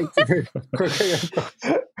gullible.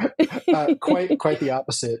 Quite the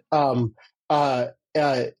opposite.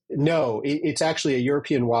 No, it's actually a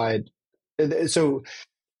European-wide. So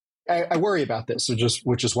I worry about this,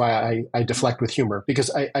 which is why I deflect with humor, because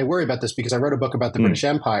I worry about this because I wrote a book about the British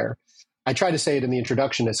Empire. I try to say it in the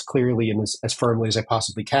introduction as clearly and as firmly as I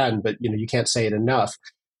possibly can, but you can't say it enough.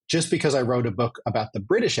 Just because I wrote a book about the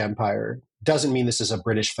British Empire doesn't mean this is a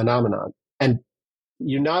British phenomenon. And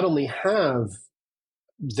you not only have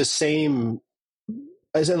the same,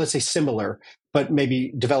 let's say similar, but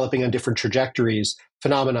maybe developing on different trajectories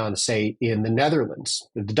phenomenon, say, in the Netherlands.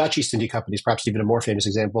 The Dutch East India Company is perhaps even a more famous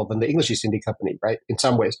example than the English East India Company, right, in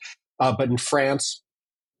some ways. But in France,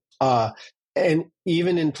 and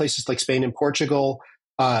even in places like Spain and Portugal,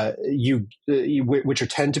 which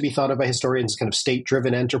tend to be thought of by historians as kind of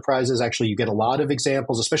state-driven enterprises, actually you get a lot of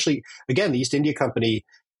examples, especially, again, the East India Company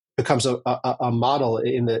becomes a model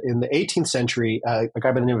in the 18th century. A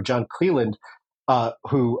guy by the name of John Cleland,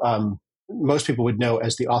 who most people would know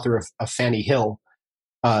as the author of Fanny Hill,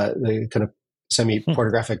 the kind of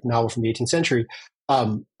semi-pornographic novel from the 18th century.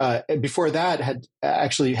 Before that,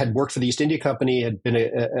 had worked for the East India Company, had been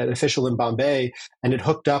an official in Bombay, and had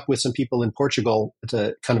hooked up with some people in Portugal. It's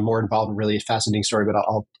a kind of more involved and really fascinating story, but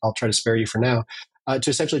I'll try to spare you for now. To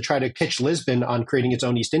essentially try to pitch Lisbon on creating its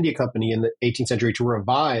own East India Company in the 18th century to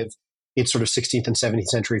revive its sort of 16th and 17th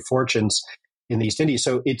century fortunes in the East Indies.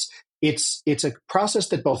 So it's a process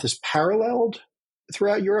that both is paralleled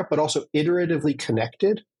throughout Europe, but also iteratively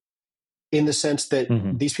connected in the sense that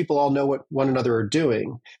these people all know what one another are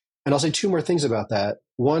doing. And I'll say two more things about that.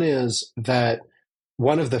 One is that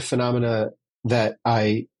one of the phenomena that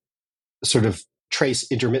I sort of trace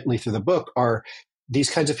intermittently through the book are these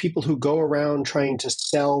kinds of people who go around trying to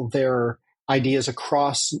sell their ideas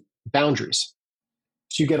across boundaries.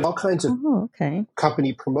 So you get all kinds of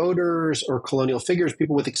company promoters or colonial figures,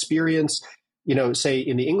 people with experience say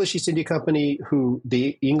in the English East India Company, one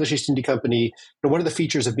of the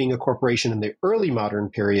features of being a corporation in the early modern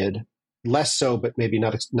period, less so, but maybe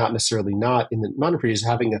not necessarily not in the modern period, is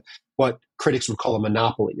having what critics would call a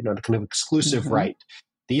monopoly, the kind of exclusive right.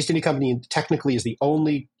 The East India Company technically is the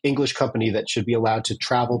only English company that should be allowed to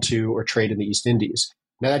travel to or trade in the East Indies.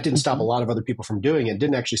 Now, that didn't stop a lot of other people from doing it. It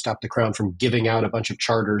didn't actually stop the Crown from giving out a bunch of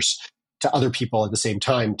charters to other people at the same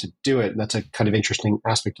time to do it. And that's a kind of interesting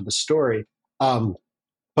aspect of the story.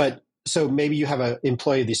 But so maybe you have an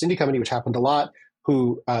employee of the East India Company, which happened a lot,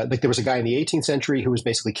 who, there was a guy in the 18th century who was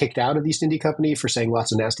basically kicked out of the East India Company for saying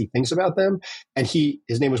lots of nasty things about them. And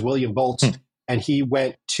his name was William Bolt, and he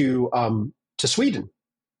went to Sweden,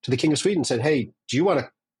 to the King of Sweden, said, "Hey, do you want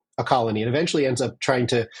a colony?" And eventually ends up trying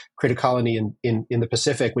to create a colony in the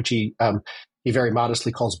Pacific, which he very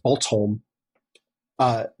modestly calls Boltholm.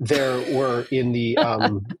 There were in the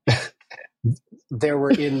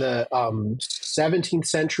 17th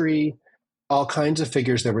century all kinds of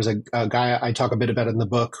figures. There was a guy I talk a bit about in the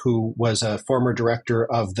book who was a former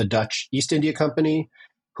director of the Dutch East India Company,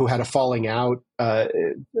 who had a falling out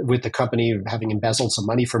with the company, having embezzled some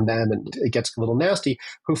money from them, and it gets a little nasty,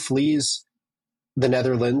 who flees the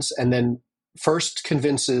Netherlands and then first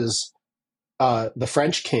convinces the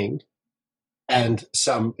French king and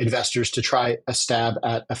some investors to try a stab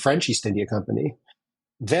at a French East India Company,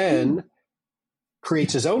 then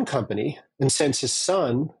creates his own company and sends his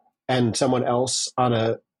son and someone else on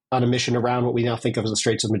a mission around what we now think of as the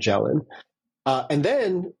Straits of Magellan, and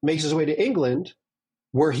then makes his way to England,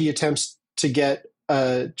 where he attempts to get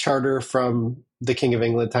a charter from the King of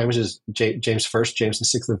England, time, which is James VI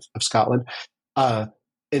of Scotland,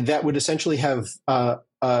 that would essentially have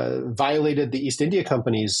violated the East India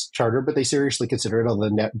Company's charter, but they seriously consider it, although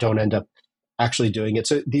they don't end up actually doing it.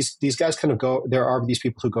 So these guys kind of go, there are these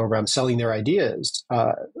people who go around selling their ideas.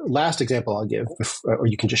 Last example I'll give, or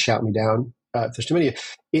you can just shout me down if there's too many.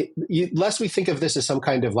 Lest we think of this as some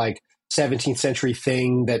kind of like 17th century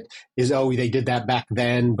thing that is, they did that back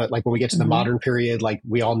then. But like when we get to the modern period, like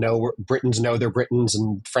we all know Britons know they're Britons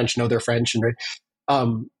and French know they're French. And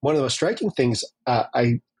one of the most striking things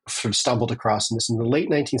I sort of stumbled across in this, in the late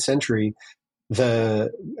 19th century, a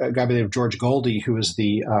guy by the name of George Goldie, who was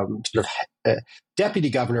the sort of deputy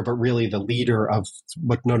governor, but really the leader of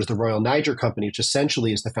what's known as the Royal Niger Company, which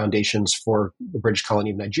essentially is the foundations for the British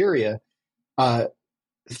colony of Nigeria,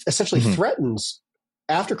 essentially threatens,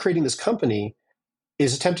 after creating this company,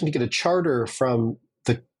 is attempting to get a charter from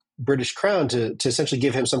the British Crown to essentially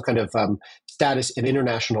give him some kind of status in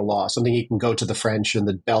international law, something he can go to the French and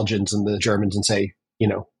the Belgians and the Germans and say,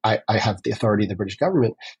 I have the authority of the British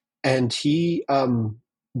government. And he,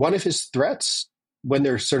 one of his threats, when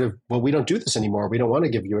they're sort of, well, we don't do this anymore, we don't want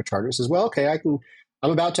to give you a charter, says, well, okay,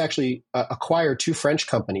 I'm about to actually acquire two French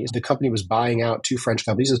companies. The company was buying out two French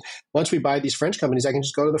companies. He says, once we buy these French companies, I can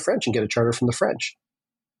just go to the French and get a charter from the French.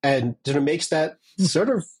 And it makes that sort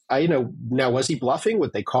of, now was he bluffing?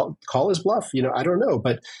 Would they call his bluff? I don't know,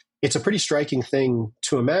 but it's a pretty striking thing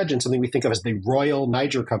to imagine, something we think of as the Royal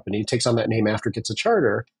Niger Company, takes on that name after it gets a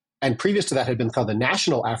charter. And previous to that had been called the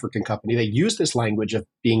National African Company. They used this language of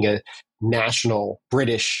being a national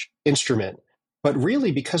British instrument, but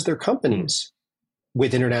really because they're companies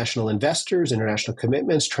with international investors, international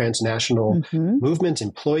commitments, transnational movements,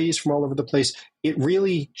 employees from all over the place. It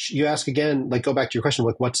really, you ask again, like go back to your question,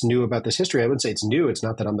 like what's new about this history? I wouldn't say it's new. It's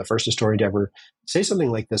not that I'm the first historian to ever say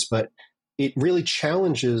something like this, but it really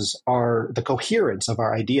challenges the coherence of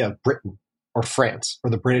our idea of Britain or France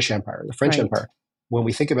or the British Empire, the French Empire. When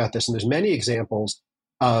we think about this, and there's many examples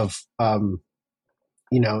of,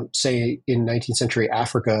 say in 19th century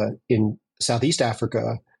Africa, in Southeast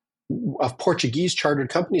Africa, of Portuguese chartered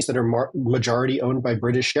companies that are majority owned by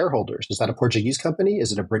British shareholders. Is that a Portuguese company?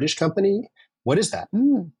 Is it a British company? What is that?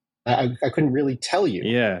 I couldn't really tell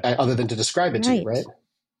you, other than to describe it to you, right?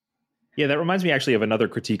 Yeah, that reminds me actually of another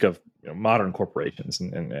critique of modern corporations,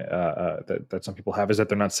 and that some people have, is that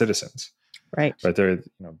they're not citizens. Right. But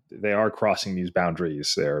they are crossing these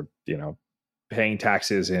boundaries. They're, paying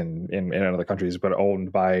taxes in other countries, but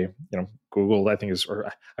owned by, Google, I think or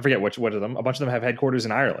I forget which of them. A bunch of them have headquarters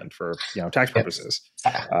in Ireland for, tax purposes,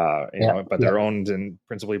 but they're owned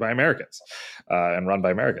principally by Americans and run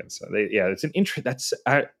by Americans. So it's an interest.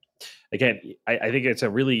 I think it's a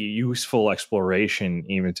really useful exploration,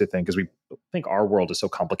 even to think, because we think our world is so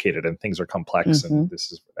complicated and things are complex and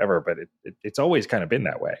this is whatever, but it's always kind of been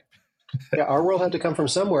that way. Yeah, our world had to come from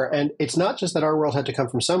somewhere. And it's not just that our world had to come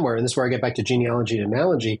from somewhere. And this is where I get back to genealogy and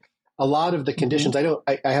analogy. A lot of the conditions, I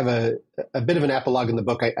have a bit of an epilogue in the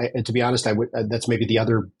book. To be honest, that's maybe the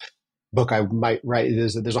other book I might write.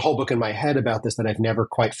 There's a whole book in my head about this that I've never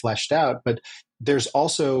quite fleshed out. But there's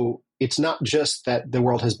also, it's not just that the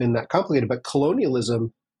world has been that complicated, but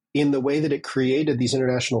colonialism, in the way that it created these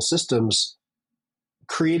international systems,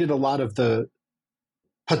 created a lot of the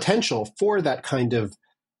potential for that kind of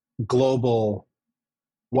global,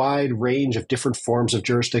 wide range of different forms of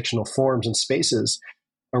jurisdictional forms and spaces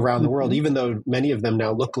around the world, even though many of them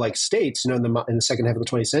now look like states. In the second half of the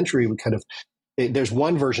 20th century, we kind of, there's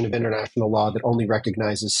one version of international law that only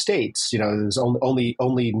recognizes states. There's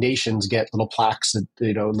only nations get little plaques,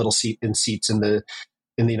 little seats in the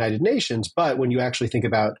United Nations. But when you actually think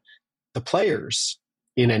about the players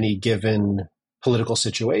in any given political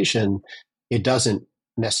situation, it doesn't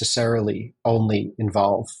necessarily only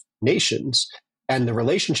involve nations. And the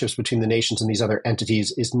relationships between the nations and these other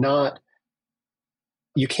entities is not,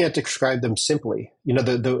 you can't describe them simply.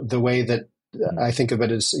 The way that I think of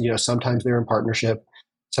it is, sometimes they're in partnership,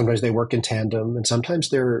 sometimes they work in tandem, and sometimes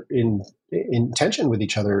they're in tension with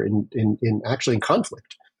each other, in actually in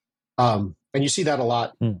conflict. And you see that a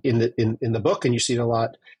lot in the book, and you see it a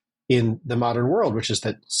lot in the modern world, which is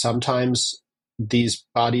that sometimes these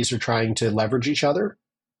bodies are trying to leverage each other,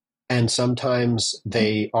 and sometimes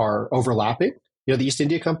they are overlapping. The East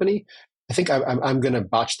India Company, I think I'm going to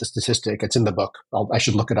botch the statistic. It's in the book. I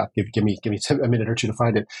should look it up. Give me a minute or two to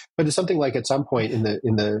find it. But it's something like, at some point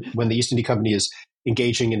when the East India Company is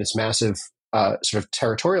engaging in its massive sort of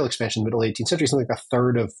territorial expansion in the middle 18th century, something like a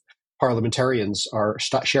third of parliamentarians are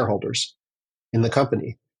shareholders in the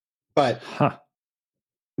company. But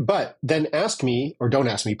then ask me, or don't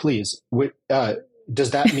ask me, please.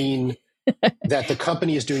 Does that mean that the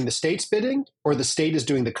company is doing the state's bidding, or the state is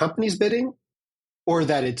doing the company's bidding, or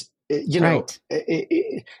that it's Right.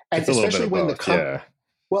 And especially when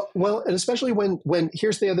and especially when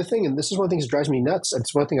here's the other thing, and this is one of the things that drives me nuts. And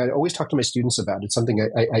it's one thing I always talk to my students about. It's something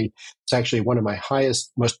it's actually one of my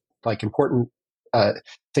highest, most important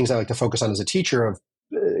things I like to focus on as a teacher, of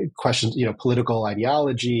questions, political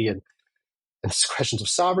ideology and questions of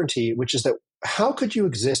sovereignty, which is that how could you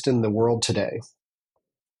exist in the world today,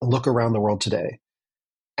 look around the world today,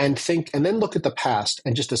 and think, and then look at the past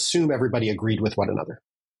and just assume everybody agreed with one another?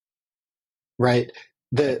 Right.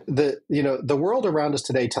 The world around us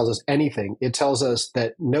today tells us anything. It tells us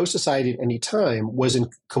that no society at any time was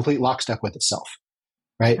in complete lockstep with itself.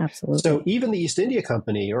 Right. Absolutely. So even the East India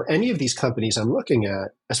Company, or any of these companies I'm looking at,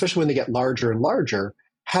 especially when they get larger and larger,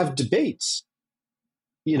 have debates,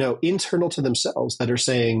 internal to themselves, that are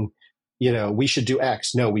saying, we should do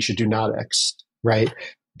X. No, we should do not X. Right.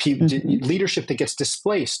 Leadership that gets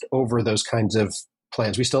displaced over those kinds of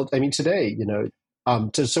plans. We still, today,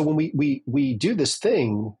 so when we do this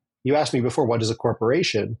thing, you asked me before, what is a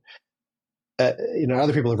corporation?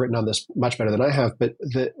 Other people have written on this much better than I have, but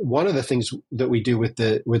one of the things that we do with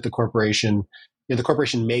the corporation, the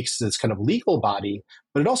corporation makes this kind of legal body,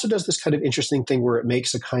 but it also does this kind of interesting thing where it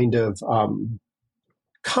makes a kind of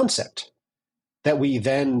concept that we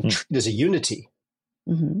then treat as a unity.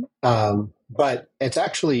 But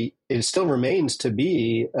it still remains to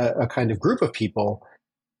be a kind of group of people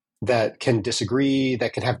that can disagree,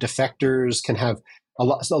 that can have defectors, can have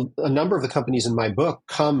a number of the companies in my book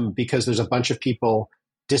come because there's a bunch of people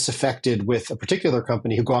disaffected with a particular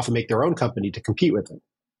company who go off and make their own company to compete with it.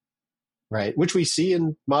 Right. Which we see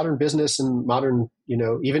in modern business and modern,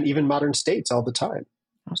 even modern states all the time.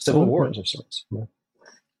 Civil wars of sorts.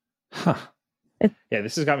 Yeah. Yeah,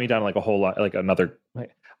 this has got me down like a whole lot, like a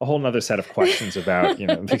whole nother set of questions about,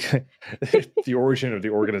 the origin of the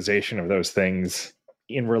organization of those things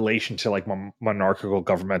in relation to like monarchical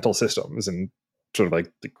governmental systems and sort of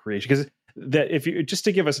like the creation. Because if you just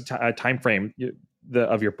to give us a time frame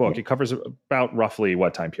of your book, it covers about roughly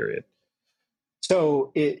what time period?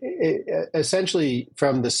 So it essentially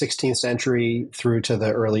from the 16th century through to the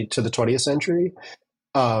 20th century.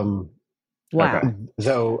 Wow. Okay.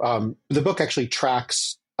 Though the book actually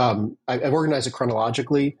tracks, I've organized it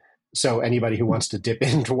chronologically. So anybody who wants to dip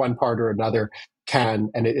into one part or another can,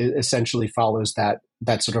 and it essentially follows that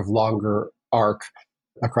sort of longer arc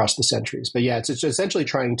across the centuries. But yeah, it's essentially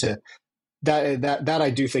trying to, that I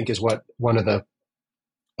do think is what one of the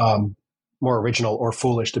more original or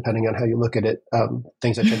foolish, depending on how you look at it,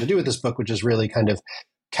 things I tend to do with this book, which is really kind of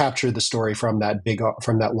capture the story from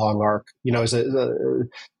that long arc,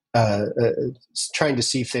 as trying to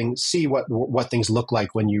see what things look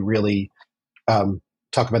like when you really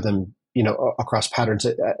talk about them, across patterns.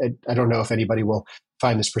 I don't know if anybody will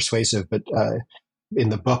find this persuasive, but in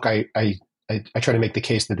the book, I try to make the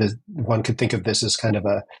case that one could think of this as kind of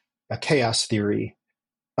a chaos theory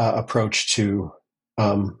approach to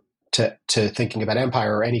to thinking about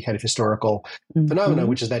empire or any kind of historical phenomena,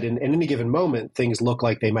 which is that in any given moment, things look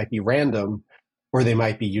like they might be random, or they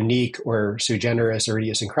might be unique or sui generis or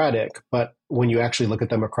idiosyncratic. But when you actually look at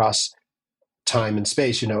them across time and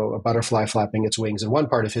space, a butterfly flapping its wings in one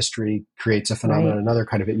part of history creates a phenomenon, another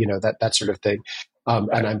kind of it, that sort of thing.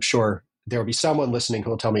 And I'm sure there will be someone listening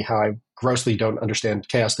who will tell me how I grossly don't understand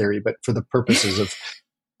chaos theory, but for the purposes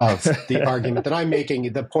of the argument that I'm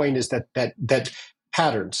making, the point is that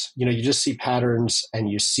patterns, you just see patterns and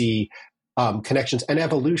you see connections and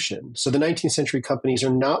evolution. So the 19th century companies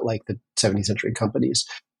are not like the 17th century companies,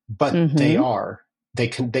 but they are.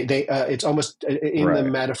 It's almost in the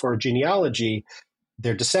metaphor of genealogy,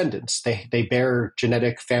 they're descendants. They bear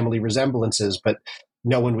genetic family resemblances, but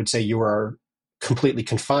no one would say you are completely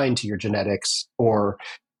confined to your genetics or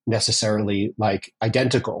necessarily like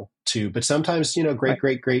identical to. But sometimes,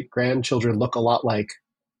 great grandchildren look a lot like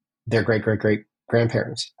their great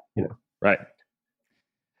grandparents. Right.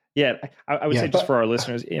 Yeah, I would say just for our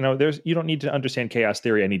listeners, you don't need to understand chaos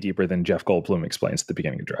theory any deeper than Jeff Goldblum explains at the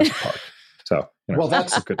beginning of Jurassic Park. So, well,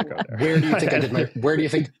 that's good to go there. Where do you think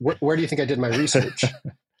I did my research?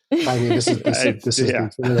 I mean, this is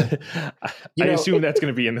I assume that's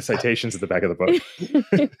going to be in the citations at the back of the book.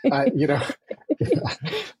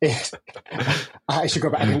 I should go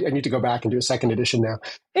back. I need to go back and do a second edition now.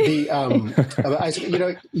 If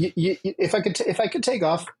I could take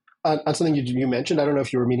off on something you mentioned, I don't know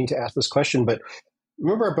if you were meaning to ask this question, but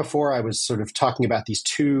remember before I was sort of talking about these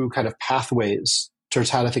two kind of pathways towards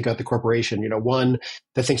how to think about the corporation. One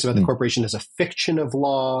that thinks about the corporation as a fiction of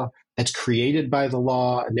law that's created by the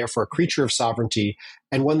law and therefore a creature of sovereignty,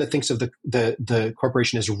 and one that thinks of the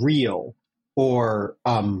corporation as real or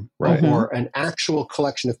an actual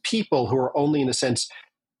collection of people who are only in a sense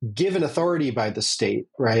given authority by the state,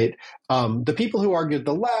 right? The people who argued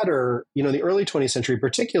the latter, the early 20th century in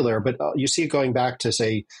particular, but you see it going back to,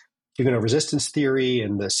 say, Huguenot resistance theory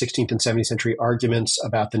and the 16th and 17th century arguments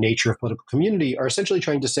about the nature of political community, are essentially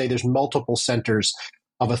trying to say there's multiple centers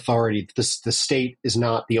of authority. The state is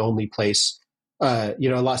not the only place.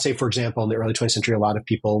 Say, for example, in the early 20th century, a lot of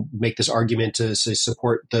people make this argument to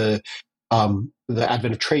support the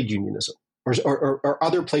advent of trade unionism or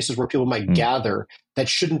other places where people might gather that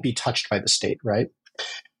shouldn't be touched by the state, right?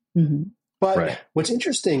 But what's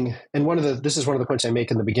interesting, and this is one of the points I make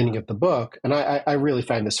in the beginning of the book, and I really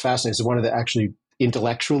find this fascinating. It's one of the actually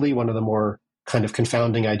intellectually one of the more kind of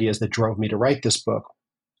confounding ideas that drove me to write this book.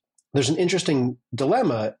 There's an interesting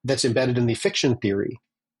dilemma that's embedded in the fiction theory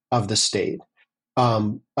of the state,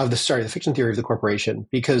 the fiction theory of the corporation,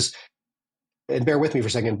 because, and bear with me for a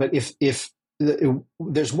second, but if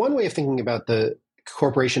there's one way of thinking about the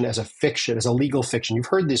corporation as a fiction, as a legal fiction. You've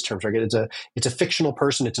heard these terms, right? It's a fictional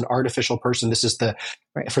person. It's an artificial person. This is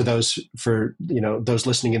for those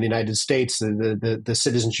listening in the United States, the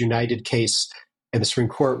Citizens United case in the Supreme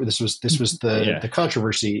Court. This was the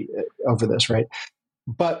controversy over this, right?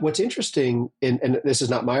 But what's interesting, and this is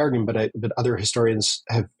not my argument, but other historians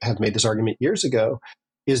have made this argument years ago,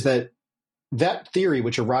 is that theory,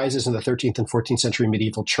 which arises in the 13th and 14th century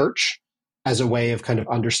medieval church, as a way of kind of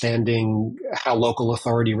understanding how local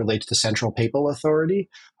authority relates to central papal authority,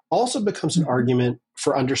 also becomes an argument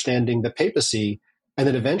for understanding the papacy and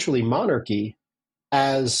then eventually monarchy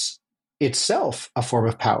as itself a form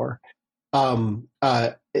of power.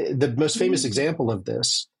 The most famous example of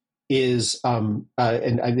this is, and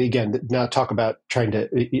again, now talk about trying to,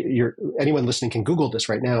 anyone listening can Google this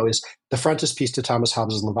right now, is the frontispiece to Thomas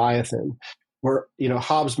Hobbes' Leviathan, where,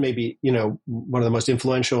 Hobbes may be, one of the most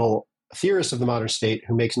influential theorists of the modern state,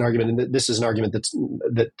 who makes an argument, and this is an argument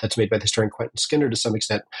that's made by the historian Quentin Skinner to some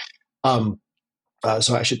extent. So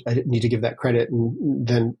I need to give that credit and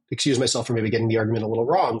then excuse myself for maybe getting the argument a little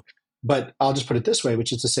wrong. But I'll just put it this way,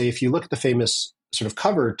 which is to say, if you look at the famous sort of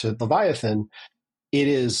cover to Leviathan, it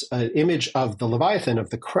is an image of the Leviathan, of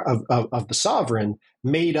the sovereign,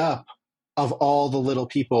 made up of all the little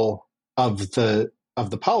people of the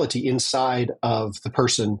polity inside of the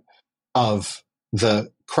person of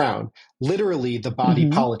the crown, literally the body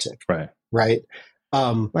politic, right?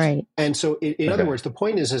 And so, in other words, the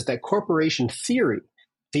point is that corporation theory,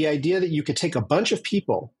 the idea that you could take a bunch of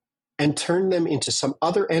people and turn them into some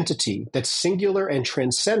other entity that's singular and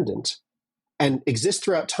transcendent and exists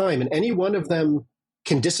throughout time, and any one of them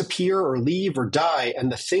can disappear or leave or die,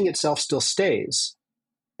 and the thing itself still stays.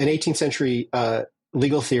 An 18th century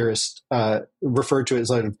legal theorist referred to it as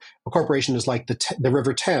like a corporation is like the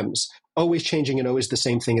River Thames, always changing and always the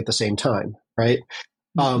same thing at the same time, right?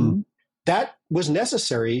 That was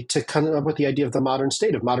necessary to come up with the idea of the modern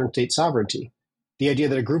state, of modern state sovereignty. The idea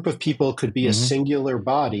that a group of people could be a singular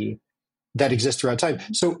body that exist throughout time.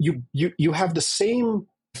 So you have the same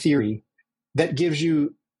theory that gives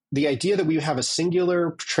you the idea that we have a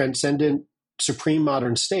singular, transcendent, supreme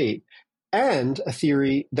modern state, and a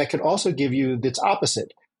theory that could also give you its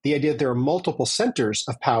opposite, the idea that there are multiple centers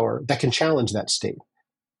of power that can challenge that state.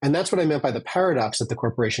 And that's what I meant by the paradox that the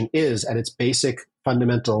corporation is at its basic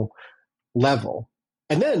fundamental level.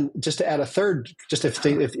 And then just to add a third, just if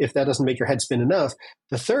that doesn't make your head spin enough,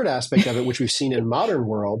 the third aspect of it, which we've seen in modern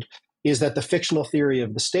world, is that the fictional theory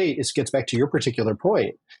of the state gets back to your particular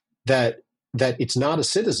point, that it's not a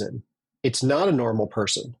citizen, it's not a normal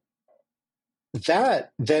person.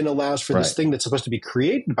 That then allows for this thing that's supposed to be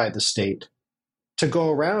created by the state to go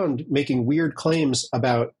around making weird claims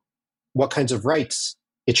about what kinds of rights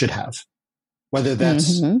it should have, whether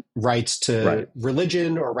that's rights to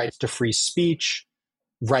religion or rights to free speech,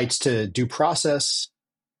 rights to due process,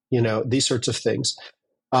 these sorts of things.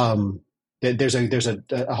 There's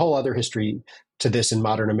a whole other history to this in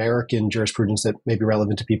modern American jurisprudence that may be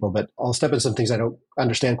relevant to people, but I'll step into some things I don't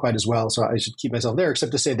understand quite as well, so I should keep myself there,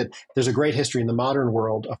 except to say that there's a great history in the modern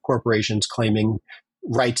world of corporations claiming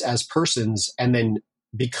rights as persons, and then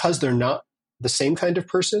because they're not the same kind of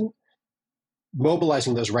person,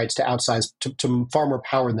 mobilizing those rights to outsize to far more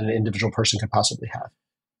power than an individual person could possibly have.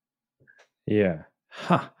 Yeah.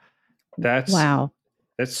 That's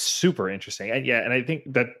super interesting. And I think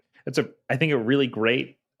that's a really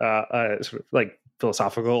great sort of like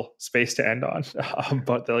philosophical space to end on,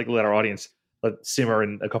 but to let our audience simmer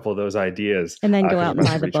in a couple of those ideas, and then go out and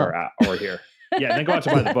buy the book. Or here, and then go out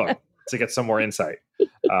to buy the book to get some more insight.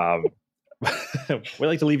 We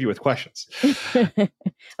like to leave you with questions. A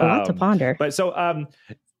lot to ponder. But so,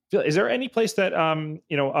 is there any place that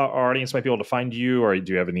our audience might be able to find you, or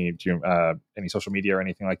do you have any social media or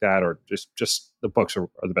anything like that, or just the books are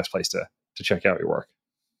the best place to check out your work?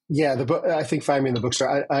 Yeah, the book. I think find me in the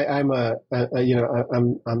bookstore. I'm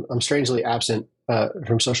strangely absent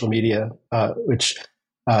from social media, which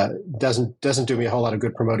doesn't do me a whole lot of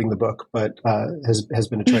good promoting the book, but has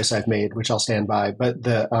been a choice I've made, which I'll stand by. But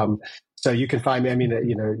so you can find me. I mean,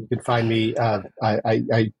 you can find me.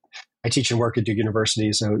 I teach and work at Duke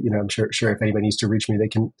University, so I'm sure if anybody needs to reach me,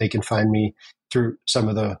 they can find me through some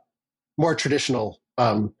of the more traditional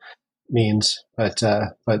means. But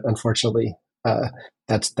unfortunately,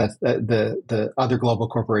 that's the other global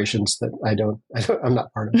corporations that I'm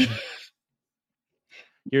not part of.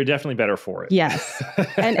 You're definitely better for it. Yes,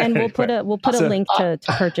 and we'll put a link to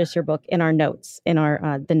purchase your book in our notes, in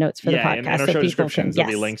our the notes for the podcast. In our show descriptions,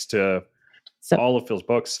 there'll be links to all of Phil's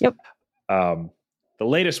books. Yep. The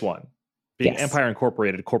latest one being Empire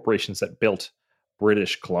Incorporated: Corporations That Built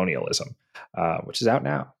British Colonialism, which is out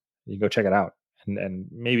now. You can go check it out and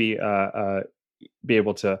maybe be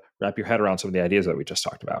able to wrap your head around some of the ideas that we just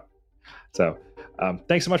talked about. So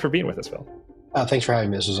thanks so much for being with us, Phil. Thanks for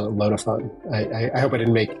having me. This was a load of fun. I hope I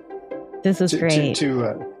didn't make this is great.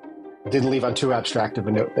 Didn't leave on too abstract of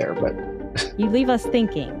a note there, but you leave us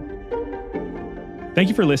thinking. Thank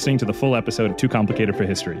you for listening to the full episode of Too Complicated for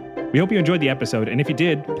History. We hope you enjoyed the episode, and if you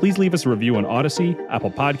did, please leave us a review on Odyssey,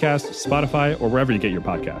 Apple Podcasts, Spotify, or wherever you get your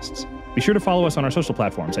podcasts. Be sure to follow us on our social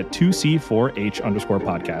platforms at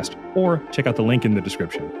 2C4H_podcast, or check out the link in the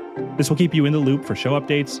description. This will keep you in the loop for show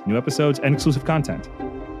updates, new episodes, and exclusive content.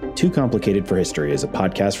 Too Complicated for History is a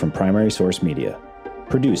podcast from Primary Source Media.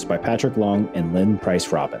 Produced by Patrick Long and Lynn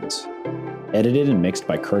Price Robbins. Edited and mixed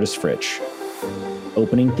by Curtis Fritsch.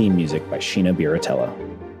 Opening theme music by Sheena Biratella.